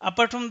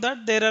 Apart from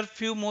that, there are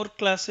few more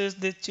classes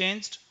they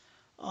changed,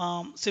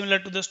 similar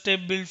to the step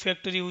build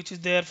factory which is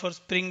there for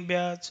Spring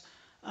Batch,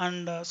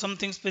 and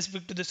something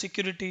specific to the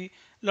security.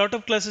 Lot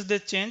of classes they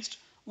changed.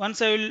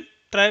 Once I will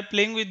try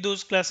playing with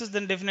those classes,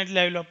 then definitely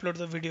I will upload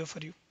the video for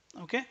you.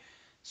 Okay,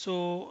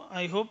 so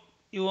I hope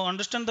you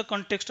understand the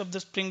context of the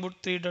Spring Boot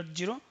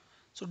 3.0.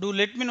 So do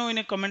let me know in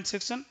a comment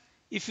section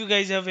if you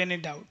guys have any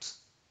doubts.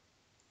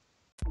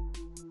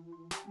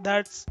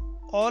 That's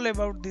all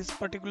about this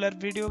particular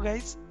video,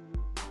 guys.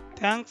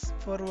 Thanks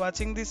for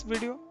watching this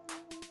video.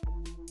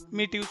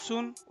 Meet you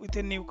soon with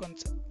a new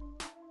concept.